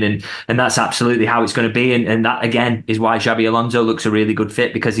comfortable in, and that's absolutely how it's going to be. And that again is why Xabi Alonso looks a really good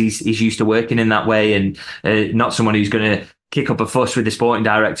fit, because he's used to working in that way, and not someone who's going to kick up a fuss with the sporting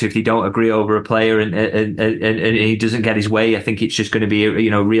director if they don't agree over a player and he doesn't get his way. I think it's just going to be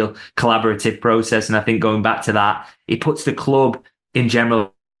a real collaborative process. And I think going back to that, it puts the club in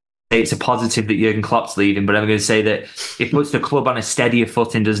general. It's a positive that Jurgen Klopp's leaving, but I'm going to say that it puts the club on a steadier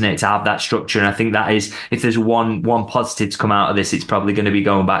footing, doesn't it, to have that structure? And I think that is, if there's one positive to come out of this, it's probably going to be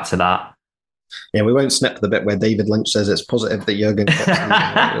going back to that. Yeah, we won't snip the bit where David Lynch says it's positive that Jurgen Klopp's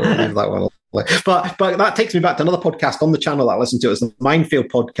leaving. We'll leave that one. But that takes me back to another podcast on the channel that I listen to. It's the Minefield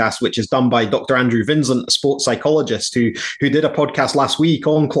podcast, which is done by Dr. Andrew Vincent, a sports psychologist, who did a podcast last week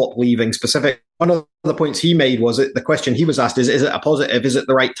on Klopp leaving. Specific, one of the points he made was the question he was asked is it a positive? Is it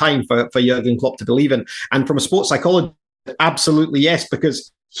the right time for Jurgen Klopp to be leaving? And from a sports psychologist, absolutely yes,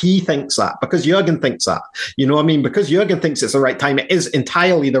 because he thinks that, because Jurgen thinks that, you know what I mean? Because Jurgen thinks it's the right time, it is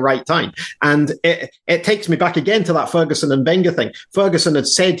entirely the right time. And it takes me back again to that Ferguson and Wenger thing. Ferguson had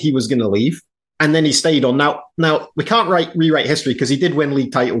said he was going to leave, and then he stayed on. Now we can't rewrite history, because he did win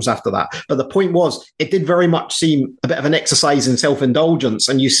league titles after that. But the point was, it did very much seem a bit of an exercise in self-indulgence.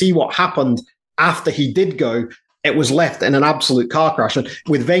 And you see what happened after he did go. It was left in an absolute car crash. And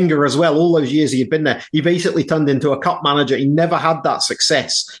with Wenger as well, all those years he had been there, he basically turned into a cup manager. He never had that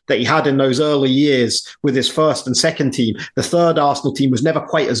success that he had in those early years with his first and second team. The third Arsenal team was never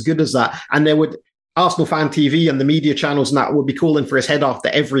quite as good as that. And Arsenal Fan TV and the media channels and that would be calling for his head after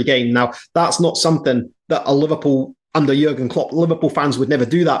every game. Now, that's not something that a Liverpool under Jurgen Klopp, Liverpool fans would never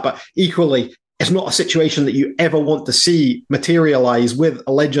do that. But equally, it's not a situation that you ever want to see materialize with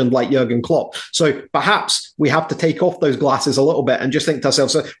a legend like Jurgen Klopp. So perhaps we have to take off those glasses a little bit and just think to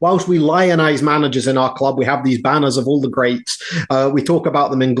ourselves, so whilst we lionize managers in our club, we have these banners of all the greats, we talk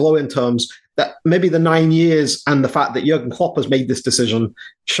about them in glowing terms, that maybe the 9 years and the fact that Jurgen Klopp has made this decision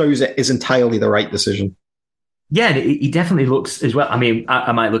shows it is entirely the right decision. Yeah, he definitely looks as well. I mean,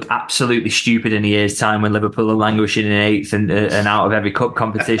 I might look absolutely stupid in a year's time when Liverpool are languishing in eighth and out of every cup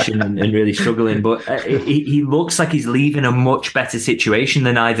competition and really struggling. But he looks like he's leaving a much better situation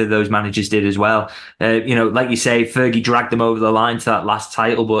than either of those managers did as well. Like you say, Fergie dragged them over the line to that last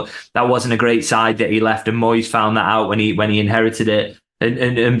title, but that wasn't a great side that he left, and Moyes found that out when he inherited it.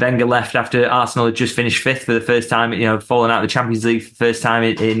 And Wenger left after Arsenal had just finished fifth for the first time, falling out of the Champions League for the first time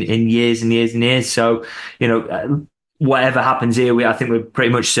in years and years and years. So, whatever happens here, I think we're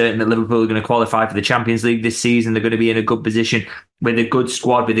pretty much certain that Liverpool are going to qualify for the Champions League this season. They're going to be in a good position with a good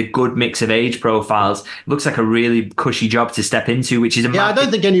squad, with a good mix of age profiles. It looks like a really cushy job to step into, which is I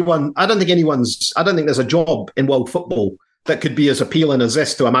don't think there's a job in world football that could be as appealing as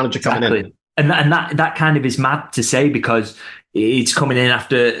this to a manager coming in. And that kind of is mad to say, because it's coming in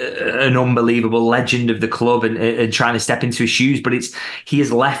after an unbelievable legend of the club and trying to step into his shoes. But he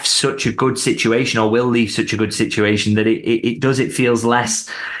has left such a good situation, or will leave such a good situation, that it feels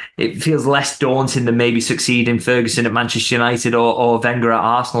less daunting than maybe succeeding Ferguson at Manchester United or Wenger at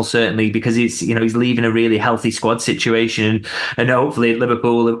Arsenal, certainly, because he's leaving a really healthy squad situation, and hopefully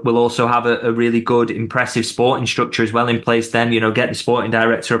Liverpool will also have a really good, impressive sporting structure as well in place. Then get the sporting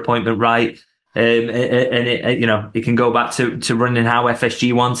director appointment right. It can go back to running how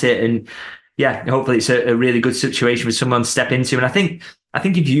FSG wants it, and hopefully it's a really good situation for someone to step into. And I think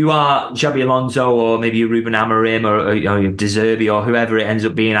if you are Xabi Alonso, or maybe Ruben Amorim, or De Zerbi, or whoever it ends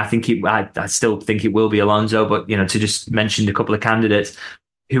up being, I still think it will be Alonso. But to just mention a couple of candidates,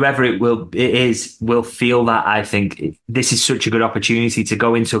 whoever it is will feel that. I think this is such a good opportunity to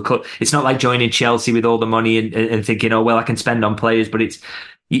go into a club. It's not like joining Chelsea with all the money and thinking, I can spend on players, but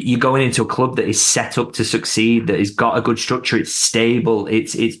you're going into a club that is set up to succeed, that has got a good structure, it's stable,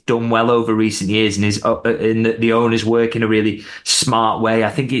 it's done well over recent years, and the owners work in a really smart way. I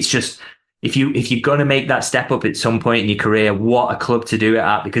think it's just, if you're going to make that step up at some point in your career, what a club to do it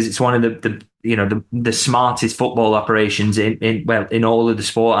at, because it's one of the smartest football operations in all of the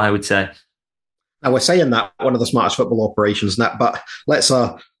sport, I would say. Now, we're saying that one of the smartest football operations, but let's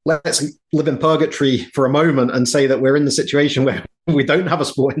live in purgatory for a moment and say that we're in the situation where we don't have a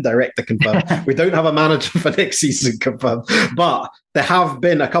sporting director confirmed. We don't have a manager for next season confirmed. But there have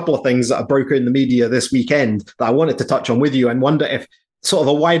been a couple of things that have broken in the media this weekend that I wanted to touch on with you, and wonder if sort of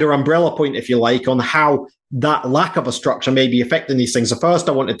a wider umbrella point, if you like, on how that lack of a structure may be affecting these things. The first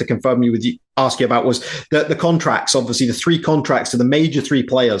I wanted to ask you about was the contracts. Obviously, the 3 contracts to the major 3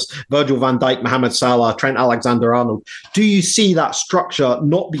 players: Virgil van Dijk, Mohamed Salah, Trent Alexander-Arnold. Do you see that structure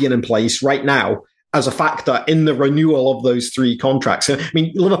not being in place right now as a factor in the renewal of those 3 contracts? I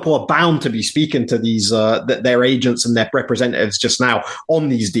mean, Liverpool are bound to be speaking to these their agents and their representatives just now on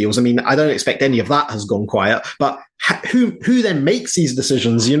these deals. I mean, I don't expect any of that has gone quiet, but who then makes these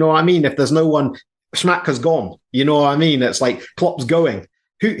decisions? You know what I mean? If there's no one, Schmack has gone. You know what I mean? It's like Klopp's going.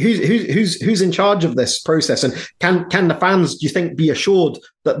 Who's in charge of this process? And can the fans, do you think, be assured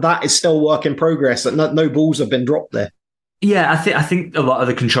that that is still work in progress, that no balls have been dropped there? Yeah, I think a lot of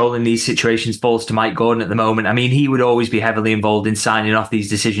the control in these situations falls to Mike Gordon at the moment. I mean, he would always be heavily involved in signing off these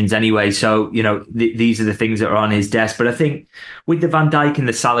decisions anyway. So, you know, these are the things that are on his desk. But I think with the Van Dijk and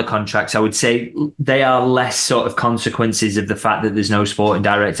the Salah contracts, I would say they are less sort of consequences of the fact that there's no sporting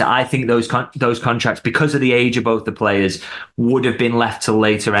director. I think those contracts, because of the age of both the players, would have been left till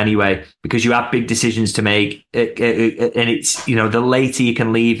later anyway, because you have big decisions to make. And it's, you know, the later you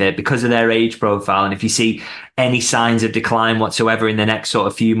can leave it because of their age profile. And if you see any signs of decline whatsoever in the next sort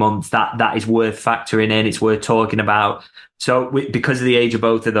of few months, that is worth factoring in. It's worth talking about. So because of the age of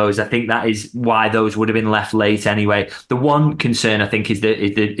both of those, I think that is why those would have been left late anyway. The one concern, I think, is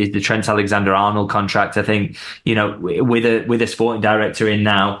the Trent Alexander-Arnold contract. I think, you know, with a sporting director in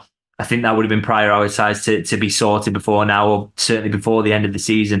now, I think that would have been prioritised to be sorted before now, or certainly before the end of the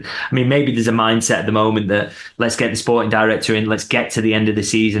season. I mean, maybe there's a mindset at the moment that let's get the sporting director in, let's get to the end of the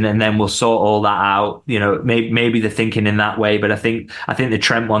season, and then we'll sort all that out. You know, maybe they're thinking in that way. But I think the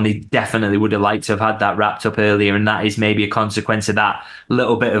Trent one, they definitely would have liked to have had that wrapped up earlier, and that is maybe a consequence of that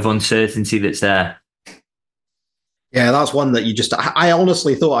little bit of uncertainty that's there. Yeah, that's one that I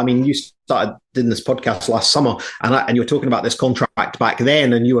honestly thought, I mean, you started doing this podcast last summer and you were talking about this contract back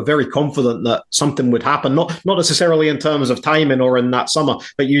then, and you were very confident that something would happen, not necessarily in terms of timing or in that summer,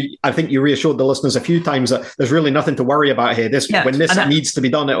 but I think you reassured the listeners a few times that there's really nothing to worry about here. When this needs to be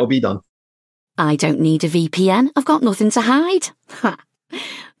done, it'll be done. I don't need a VPN. I've got nothing to hide.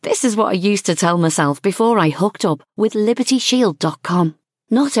 This is what I used to tell myself before I hooked up with LibertyShield.com.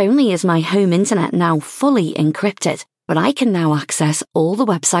 Not only is my home internet now fully encrypted, but I can now access all the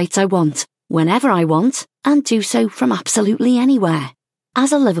websites I want, whenever I want, and do so from absolutely anywhere.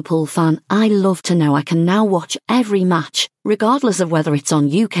 As a Liverpool fan, I love to know I can now watch every match, regardless of whether it's on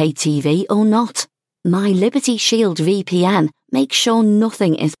UK TV or not. My Liberty Shield VPN makes sure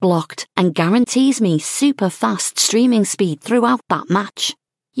nothing is blocked and guarantees me super fast streaming speed throughout that match.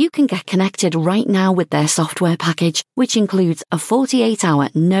 You can get connected right now with their software package, which includes a 48-hour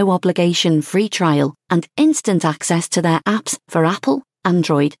no-obligation free trial and instant access to their apps for Apple,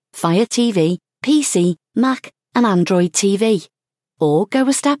 Android, Fire TV, PC, Mac, and Android TV. Or go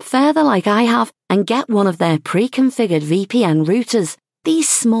a step further like I have and get one of their pre-configured VPN routers. These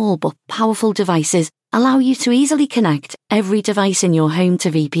small but powerful devices allow you to easily connect every device in your home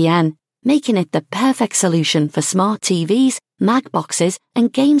to VPN, making it the perfect solution for smart TVs, Mac boxes,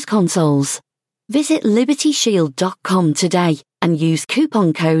 and games consoles. Visit LibertyShield.com today and use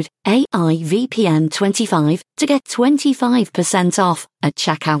coupon code AIVPN25 to get 25% off at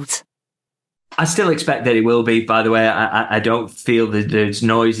checkout. I still expect that it will be, by the way. I don't feel that there's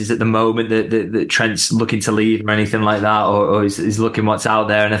noises at the moment that Trent's looking to leave or anything like that, or is looking what's out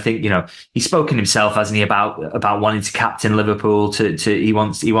there. And I think, you know, he's spoken himself, hasn't he, about wanting to captain Liverpool. He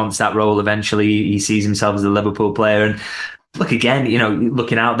wants that role eventually. He sees himself as a Liverpool player. And look, again, you know,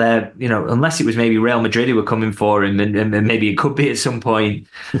 looking out there, you know, unless it was maybe Real Madrid who were coming for him, and maybe it could be at some point.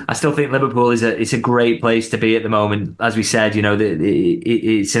 I still think Liverpool it's a great place to be at the moment. As we said, you know,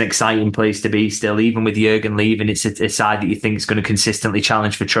 it's an exciting place to be still, even with Jurgen leaving. It's a side that you think is going to consistently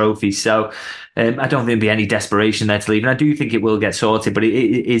challenge for trophies. So I don't think there'll be any desperation there to leave. And I do think it will get sorted, but it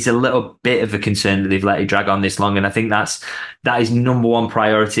is a little bit of a concern that they've let it drag on this long. And I think that is number one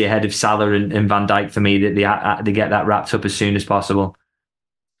priority ahead of Salah and Van Dijk for me, that they get that wrapped up as soon as possible.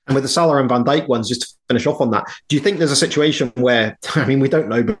 And with the Salah and Van Dijk ones, just to finish off on that, do you think there's a situation where, I mean, we don't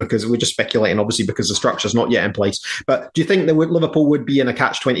know because we're just speculating, obviously, because the structure's not yet in place, but do you think that Liverpool would be in a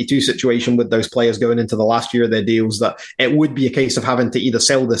catch-22 situation with those players going into the last year of their deals, that it would be a case of having to either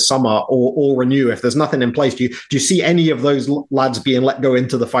sell this summer or renew if there's nothing in place? Do you see any of those lads being let go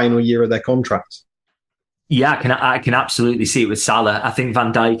into the final year of their contracts? Yeah, I can absolutely see it with Salah. I think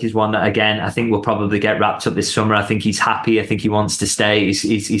Van Dijk is one that, again, I think will probably get wrapped up this summer. I think he's happy. I think he wants to stay.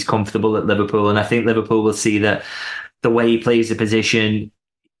 He's comfortable at Liverpool. And I think Liverpool will see that the way he plays the position,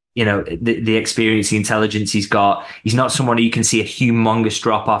 the experience, the intelligence he's got. He's not someone who you can see a humongous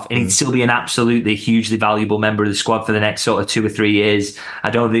drop off, and he'd still be an absolutely hugely valuable member of the squad for the next sort of 2 or 3 years. I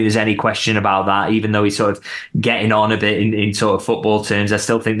don't think there's any question about that. Even though he's sort of getting on a bit in sort of football terms, I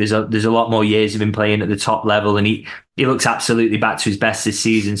still think there's a lot more years of him playing at the top level, and he looks absolutely back to his best this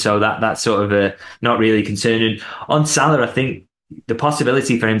season. So that's sort of not really concerning. On Salah, I think the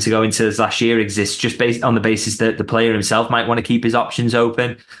possibility for him to go into his last year exists just based on the basis that the player himself might want to keep his options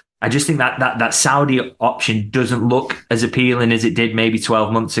open. I just think that Saudi option doesn't look as appealing as it did maybe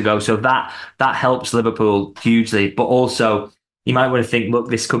 12 months ago. So that helps Liverpool hugely. But also, you might want to think, look,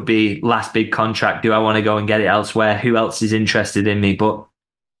 this could be last big contract. Do I want to go and get it elsewhere? Who else is interested in me? But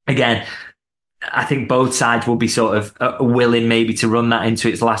again, I think both sides will be sort of willing maybe to run that into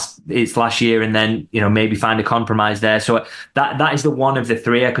its last year, and then maybe find a compromise there. So that is the one of the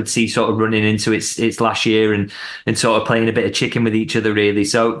three I could see sort of running into its last year and sort of playing a bit of chicken with each other, really.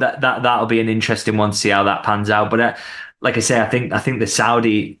 So that'll be an interesting one to see how that pans out. But like I say, I think the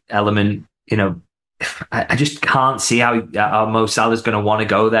Saudi element, I just can't see how Mo Salah's going to want to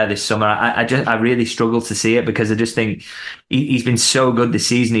go there this summer. I really struggle to see it, because I just think he's been so good this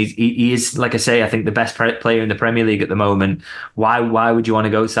season. He is, like I say, I think the best player in the Premier League at the moment. Why would you want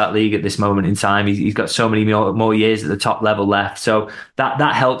to go to that league at this moment in time? He's got so many more years at the top level left. So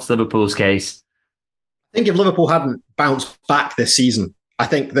that helps Liverpool's case. I think if Liverpool hadn't bounced back this season, I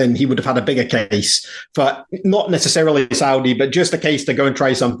think then he would have had a bigger case for not necessarily Saudi, but just a case to go and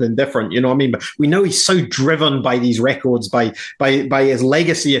try something different. You know what I mean? But we know he's so driven by these records, by his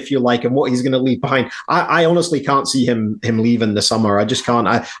legacy, if you like, and what he's going to leave behind. I honestly can't see him leaving this summer. I just can't.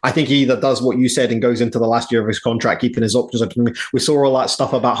 I think he either does what you said and goes into the last year of his contract, keeping his options open. We saw all that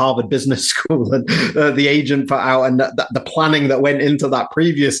stuff about Harvard Business School and the agent put out, and the planning that went into that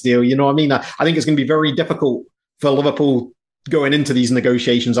previous deal. You know what I mean? I think it's going to be very difficult for Liverpool going into these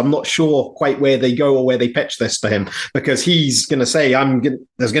negotiations. I'm not sure quite where they go or where they pitch this to him, because he's going to say,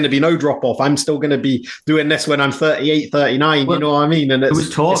 there's going to be no drop off. I'm still going to be doing this when I'm 38, 39. Well, you know what I mean? And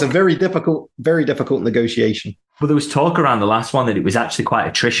it's a very difficult negotiation. Well, there was talk around the last one that it was actually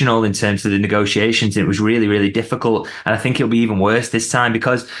quite attritional in terms of the negotiations. And it was really, really difficult. And I think it'll be even worse this time,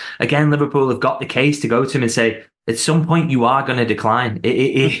 because, again, Liverpool have got the case to go to him and say, at some point, you are going to decline.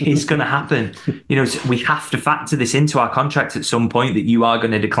 It is going to happen. We have to factor this into our contract at some point, that you are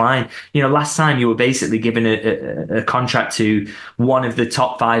going to decline. Last time you were basically given a contract to one of the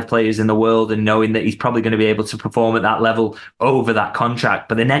top 5 players in the world, and knowing that he's probably going to be able to perform at that level over that contract.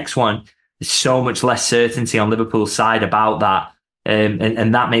 But the next one, there's so much less certainty on Liverpool's side about that.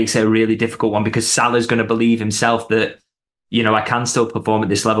 And that makes it a really difficult one, because Salah's going to believe himself that, I can still perform at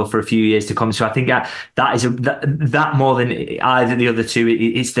this level for a few years to come. So I think that more than either the other two,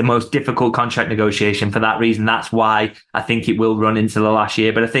 it's the most difficult contract negotiation for that reason. That's why I think it will run into the last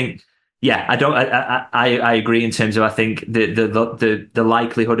year. But I think, I agree in terms of, I think the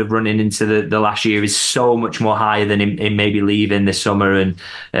likelihood of running into the last year is so much more higher than in maybe leaving this summer.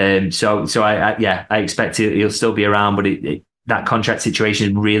 And so I expect he'll still be around, but that contract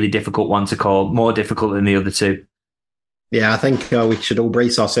situation is a really difficult one to call, more difficult than the other two. Yeah, I think we should all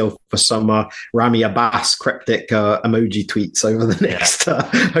brace ourselves for some Rami Abbas cryptic emoji tweets over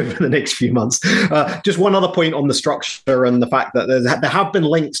the next few months. Just one other point on the structure and the fact that there have been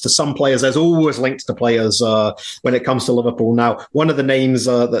links to some players. There's always links to players when it comes to Liverpool. Now, one of the names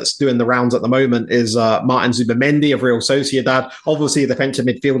that's doing the rounds at the moment is Martin Zubimendi of Real Sociedad, obviously a defensive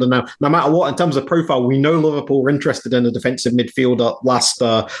midfielder. Now, no matter what, in terms of profile, we know Liverpool were interested in a defensive midfielder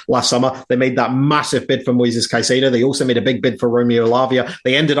last summer. They made that massive bid for Moises Caicedo. They also made a big bid for Romeo Lavia.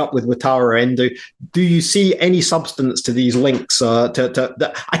 They ended up with Wataru Endo. Do you see any substance to these links? I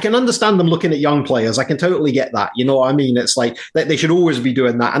can understand them looking at young players. I can totally get that. You know what I mean? It's like they should always be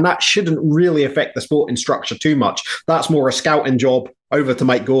doing that, and that shouldn't really affect the sporting structure too much. That's more a scouting job over to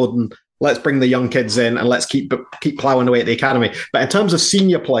Mike Gordon. Let's bring the young kids in and let's keep plowing away at the academy. But in terms of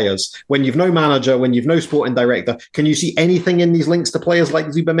senior players, when you've no manager, when you've no sporting director, can you see anything in these links to players like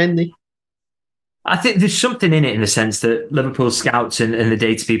Zubimendi? I think there's something in it, in the sense that Liverpool scouts and the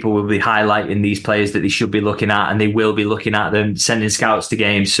data people will be highlighting these players that they should be looking at, and they will be looking at them, sending scouts to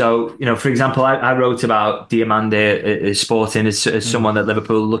games. So, for example, I wrote about Diamande Sporting as someone that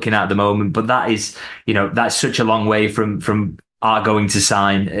Liverpool are looking at the moment, but that is, that's such a long way from are going to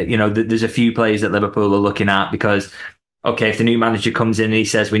sign. There's a few players that Liverpool are looking at, because okay, if the new manager comes in and he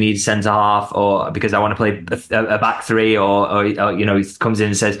says we need a centre half, or because I want to play a back three, or he comes in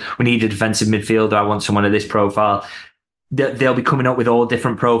and says we need a defensive midfielder, I want someone of this profile, they'll be coming up with all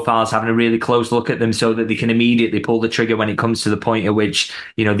different profiles, having a really close look at them, so that they can immediately pull the trigger when it comes to the point at which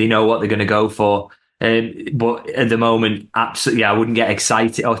they know what they're going to go for. But at the moment, absolutely, I wouldn't get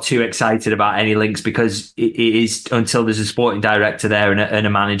excited or too excited about any links, because it is until there's a sporting director there and a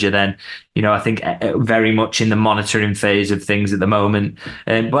manager. Then, I think very much in the monitoring phase of things at the moment.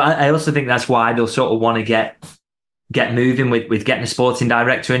 But I also think that's why they'll sort of want to get moving with getting a sporting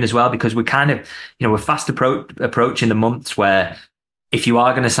director in as well, because we're kind of, we're fast approaching the months where, if you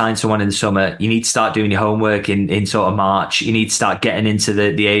are going to sign someone in the summer, you need to start doing your homework in sort of March. You need to start getting into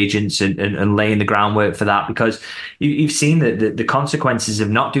the agents and laying the groundwork for that, because you've seen the consequences of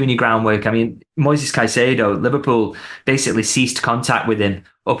not doing your groundwork. I mean, Moises Caicedo, Liverpool basically ceased contact with him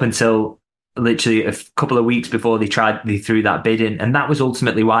up until literally a couple of weeks before they threw that bid in. And that was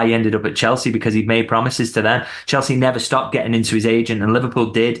ultimately why he ended up at Chelsea, because he'd made promises to them. Chelsea never stopped getting into his agent, and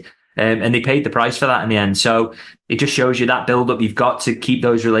Liverpool did. And they paid the price for that in the end. So it just shows you that build up. You've got to keep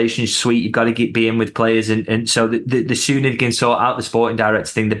those relations sweet. You've got to be in with players. And so the sooner they can sort out the sporting director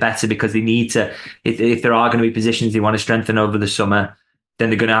thing, the better, because they need to, if there are going to be positions they want to strengthen over the summer, then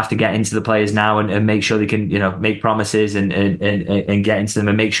they're going to have to get into the players now and make sure they can, make promises and get into them,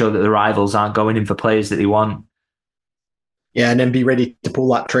 and make sure that the rivals aren't going in for players that they want. Yeah, and then be ready to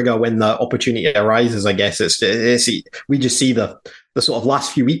pull that trigger when the opportunity arises. I guess we just see the sort of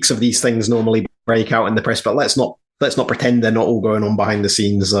last few weeks of these things normally break out in the press, but let's not pretend they're not all going on behind the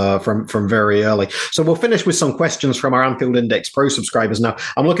scenes from very early. So we'll finish with some questions from our Anfield Index Pro subscribers. Now,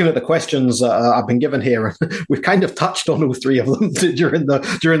 I'm looking at the questions I've been given here. We've kind of touched on all three of them during the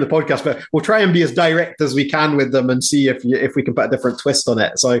podcast, but we'll try and be as direct as we can with them and see if we can put a different twist on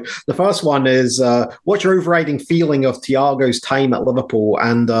it. So the first one is, what's your overriding feeling of Thiago's time at Liverpool,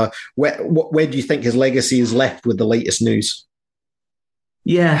 and where do you think his legacy is left with the latest news?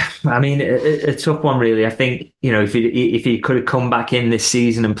 Yeah, I mean, a tough one, really. I think, if he could have come back in this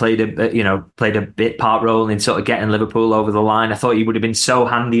season and played a bit part role in sort of getting Liverpool over the line, I thought he would have been so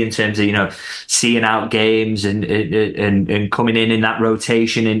handy in terms of, seeing out games and coming in that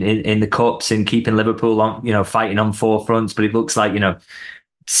rotation in the cups and keeping Liverpool on, fighting on four fronts. But it looks like,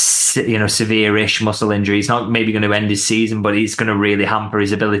 severe-ish muscle injury. It's not maybe going to end his season, but it's going to really hamper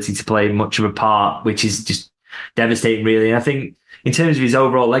his ability to play much of a part, which is just devastating, really. And I think, in terms of his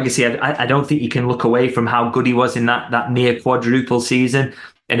overall legacy, I don't think you can look away from how good he was in that near quadruple season.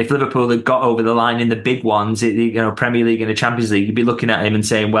 And if Liverpool had got over the line in the big ones, Premier League and the Champions League, you'd be looking at him and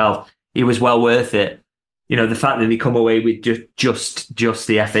saying, well, he was well worth it. The fact that he come away with just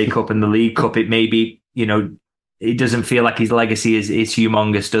the FA Cup and the League Cup, it may be, it doesn't feel like his legacy is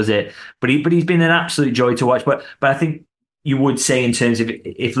humongous, does it? But he's been an absolute joy to watch. But I think you would say, in terms of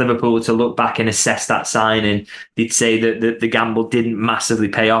if Liverpool were to look back and assess that signing, they'd say that the gamble didn't massively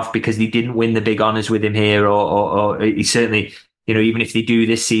pay off, because they didn't win the big honours with him here, or he certainly, even if they do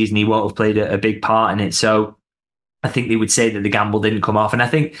this season, he won't have played a big part in it. So I think they would say that the gamble didn't come off. And I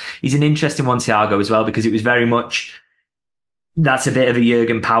think he's an interesting one, Thiago, as well, because it was very much, that's a bit of a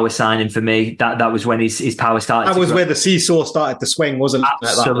Jurgen power signing for me. That was when his power started. That was where the seesaw started to swing, wasn't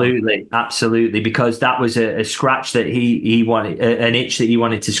it? Absolutely, because that was a scratch that he wanted, an itch that he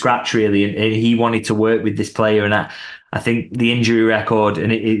wanted to scratch, really, and he wanted to work with this player. And I think the injury record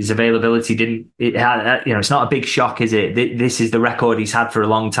and his availability it's not a big shock, is it? This is the record he's had for a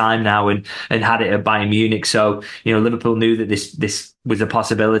long time now, and had it at Bayern Munich. So, Liverpool knew that this was a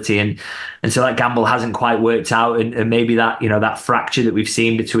possibility, and so that gamble hasn't quite worked out, and maybe that, that fracture that we've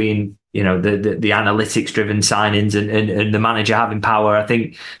seen between, the analytics driven signings and the manager having power, I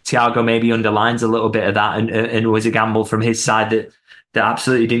think Thiago maybe underlines a little bit of that, and was a gamble from his side that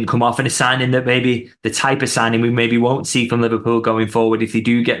absolutely didn't come off, and a signing that maybe the type of signing we maybe won't see from Liverpool going forward if they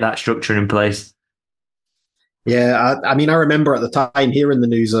do get that structure in place. Yeah, I mean, I remember at the time hearing the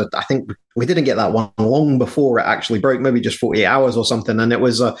news. I think we didn't get that one long before it actually broke, maybe just 48 hours or something, and it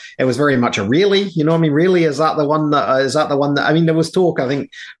was very much a really, really, is that the one that I mean, there was talk. I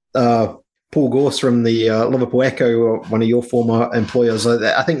think Paul Gorse from the Liverpool Echo, one of your former employers,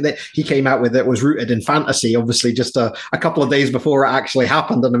 I think that he came out with it was rooted in fantasy, obviously just a couple of days before it actually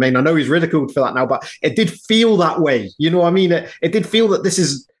happened. And I mean, I know he's ridiculed for that now, but it did feel that way. It did feel that this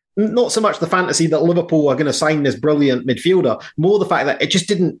is not so much the fantasy that Liverpool are going to sign this brilliant midfielder, more the fact that it just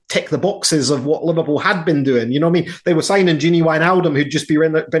didn't tick the boxes of what Liverpool had been doing. They were signing Gini Wijnaldum, who'd just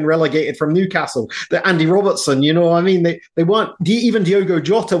been relegated from Newcastle, the Andy Robertson, they weren't, even Diogo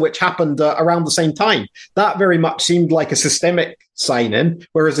Jota, which happened around the same time. That very much seemed like a systemic signing,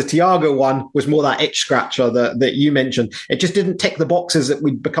 whereas the Thiago one was more that itch scratcher that you mentioned. It just didn't tick the boxes that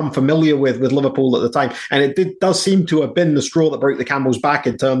we'd become familiar with Liverpool at the time, and it does seem to have been the straw that broke the camel's back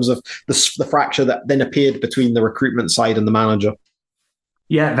in terms of the fracture that then appeared between the recruitment side and the manager.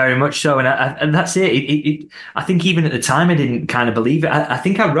 Yeah, very much so, and that's it. I think even at the time I didn't kind of believe it. I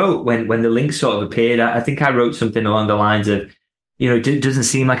think I wrote when the link sort of appeared. I think I wrote something along the lines of, it doesn't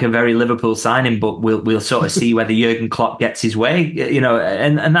seem like a very Liverpool signing, but we'll sort of see whether Jurgen Klopp gets his way.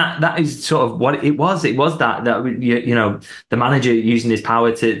 And that is sort of what it was. It was that the manager using his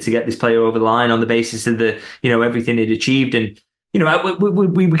power to get this player over the line on the basis of the everything he'd achieved. And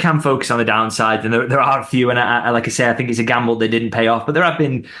we can focus on the downside, and there are a few. And like I say, I think it's a gamble that didn't pay off. But there have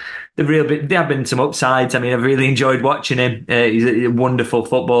been some upsides. I mean, I've really enjoyed watching him. He's a wonderful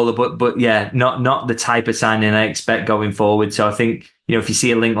footballer, but yeah, not the type of signing I expect going forward. So I think if you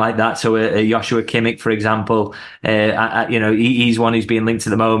see a link like that, so a Joshua Kimmich, for example, he's one who's being linked at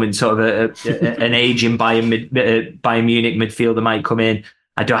the moment. Sort of an aging Bayern Munich midfielder might come in.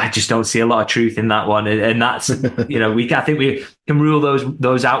 I just don't see a lot of truth in that one, and that's I think we can rule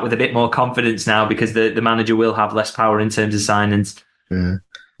those out with a bit more confidence now, because the manager will have less power in terms of signings. Yeah.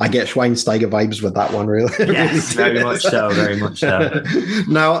 I get Schweinsteiger vibes with that one, really. Yes, very much so.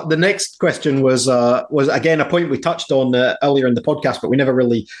 Now, the next question was again a point we touched on earlier in the podcast, but we never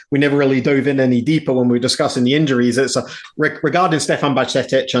really dove in any deeper when we were discussing the injuries. It's regarding Stefan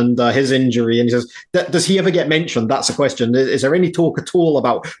Bajcetic and his injury, and he says, does he ever get mentioned? That's a question. Is there any talk at all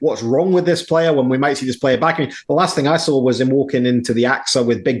about what's wrong with this player, when we might see this player back? I mean, the last thing I saw was him walking into the AXA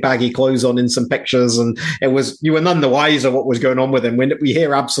with big baggy clothes on in some pictures, and you were none the wiser what was going on with him. When we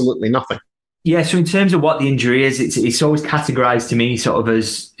hear absolutely nothing. Yeah, so in terms of what the injury is, it's always categorised to me sort of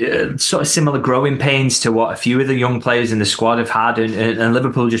as sort of similar growing pains to what a few of the young players in the squad have had, and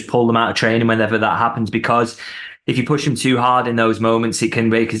Liverpool just pull them out of training whenever that happens, because if you push them too hard in those moments, it can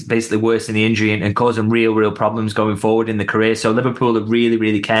basically worsen the injury and cause them real problems going forward in the career. So Liverpool are really,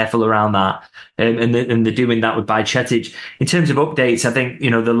 really careful around that. And they're doing that with Bajcetic. In terms of updates, I think,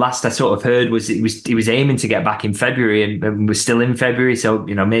 the last I sort of heard was he was aiming to get back in February, and we're still in February. So,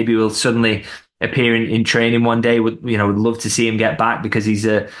 maybe we'll suddenly appear in training one day. Would love to see him get back, because he's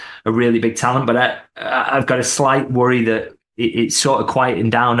a really big talent. But I've got a slight worry that it's sort of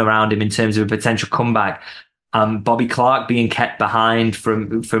quieting down around him in terms of a potential comeback. Bobby Clark being kept behind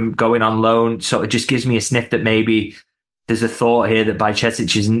from going on loan sort of just gives me a sniff that maybe there's a thought here that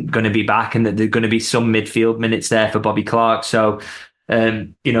Bajcetic isn't going to be back, and that there's going to be some midfield minutes there for Bobby Clark. So,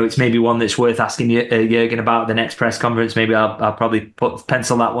 it's maybe one that's worth asking Jurgen about at the next press conference. Maybe I'll probably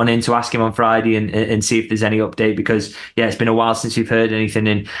pencil that one in to ask him on Friday and see if there's any update, because it's been a while since we've heard anything,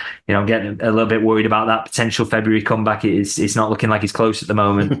 and I'm getting a little bit worried about that potential February comeback. It's not looking like it's close at the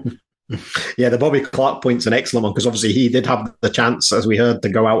moment. Yeah, the Bobby Clark point's an excellent one, because obviously he did have the chance, as we heard, to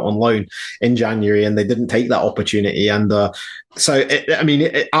go out on loan in January, and they didn't take that opportunity. And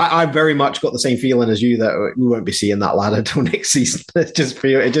I very much got the same feeling as you that we won't be seeing that lad until next season. It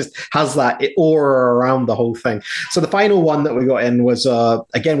just has that aura around the whole thing. So the final one that we got in was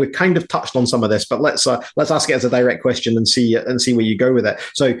again, we've kind of touched on some of this, but let's ask it as a direct question and see where you go with it.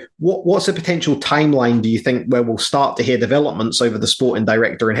 So what's the potential timeline, do you think, where we'll start to hear developments over the sporting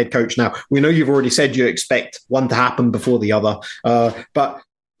director and head coach? Now, we know you've already said you expect one to happen before the other, but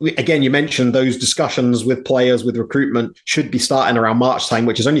again, you mentioned those discussions with players, with recruitment, should be starting around March time,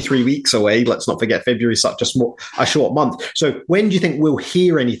 which is only 3 weeks away. Let's not forget February is such a short month. So when do you think we'll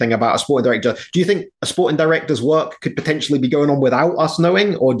hear anything about a sporting director? Do you think a sporting director's work could potentially be going on without us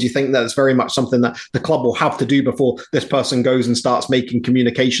knowing? Or do you think that it's very much something that the club will have to do before this person goes and starts making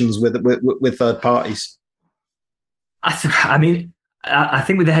communications with third parties? I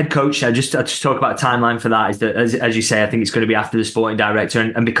think with the head coach, I just talk about a timeline for that. Is that, as you say, I think it's going to be after the sporting director,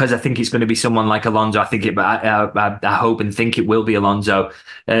 and because I think it's going to be someone like Alonso, I think I hope and think it will be Alonso.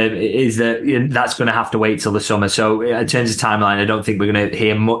 Is that that's going to have to wait till the summer. So in terms of timeline, I don't think we're going to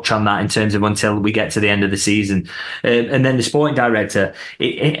hear much on that in terms of until we get to the end of the season. And then the sporting director,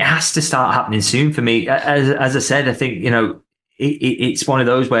 it has to start happening soon for me. As I said, I think it's one of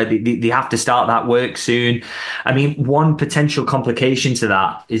those where they have to start that work soon. I mean, one potential complication to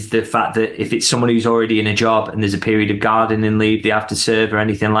that is the fact that if it's someone who's already in a job and there's a period of gardening leave they have to serve or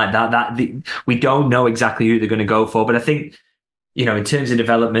anything like that, we don't know exactly who they're going to go for. But I think, in terms of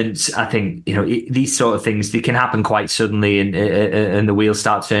developments, I think, these sort of things, they can happen quite suddenly, and the wheels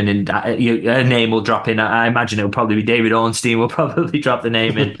start turning. A name will drop in. I imagine it'll probably be David Ornstein will probably drop the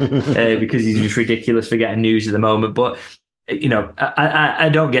name in because he's just ridiculous for getting news at the moment. But I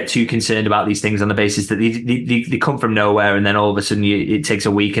don't get too concerned about these things on the basis that they come from nowhere, and then all of a sudden it takes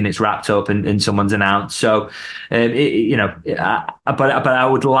a week and it's wrapped up and someone's announced. So, but I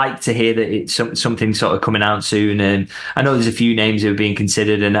would like to hear that it's something sort of coming out soon. And I know there's a few names that are being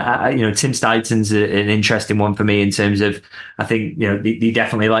considered, and Tim Steiton's an interesting one for me in terms of, I think, they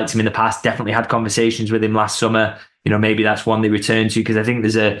definitely liked him in the past, definitely had conversations with him last summer. maybe that's one they return to, because I think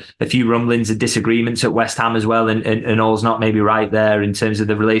there's a few rumblings of disagreements at West Ham as well, and all's not maybe right there in terms of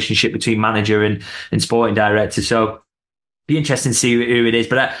the relationship between manager and sporting director. So be interesting to see who it is.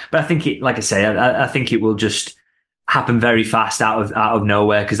 But I think it, like I say, I think it will just happen very fast out of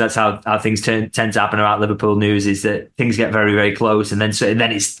nowhere, because that's how things tend to happen about Liverpool news, is that things get very, very close, and then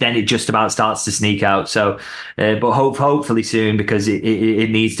it just about starts to sneak out. So, but hopefully soon, because it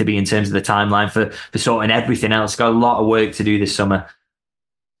needs to be, in terms of the timeline for sorting everything else. Got a lot of work to do this summer.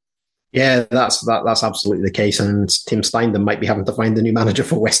 Yeah, that's absolutely the case, and Tim Steindem might be having to find a new manager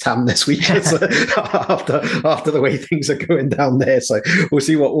for West Ham this week after the way things are going down there. So we'll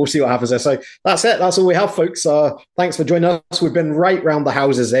see what happens there. So that's it. That's all we have, folks. Thanks for joining us. We've been right round the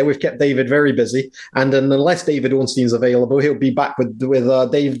houses there. We've kept David very busy, and unless David Ornstein's available, he'll be back with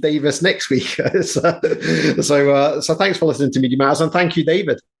Dave Davis next week. So thanks for listening to Media Matters, and thank you,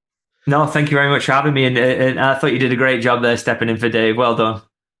 David. No, thank you very much for having me, and I thought you did a great job there stepping in for Dave. Well done.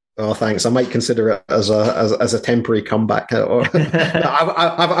 Oh, thanks. I might consider it as a temporary comeback. I'm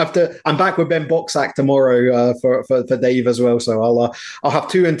back with Ben Boxack tomorrow for Dave as well. So I'll have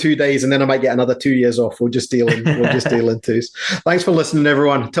 2 in 2 days, and then I might get another 2 years off. We'll just deal in twos. Thanks for listening,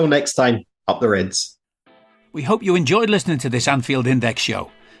 everyone. Until next time, up the Reds. We hope you enjoyed listening to this Anfield Index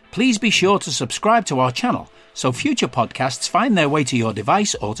show. Please be sure to subscribe to our channel so future podcasts find their way to your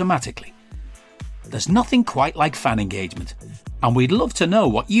device automatically. There's nothing quite like fan engagement, and we'd love to know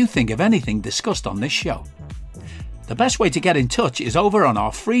what you think of anything discussed on this show. The best way to get in touch is over on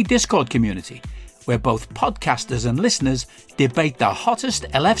our free Discord community, where both podcasters and listeners debate the hottest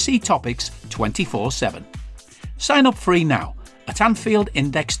LFC topics 24/7. Sign up free now at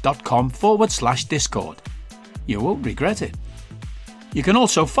AnfieldIndex.com/Discord. You won't regret it. You can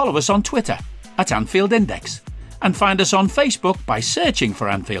also follow us on Twitter at Anfield Index, and find us on Facebook by searching for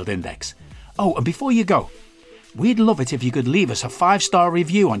Anfield Index. Oh, and before you go, we'd love it if you could leave us a 5-star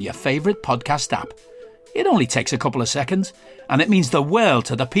review on your favourite podcast app. It only takes a couple of seconds, and it means the world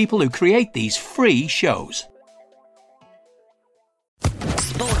to the people who create these free shows.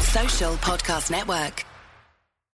 Sports Social Podcast Network.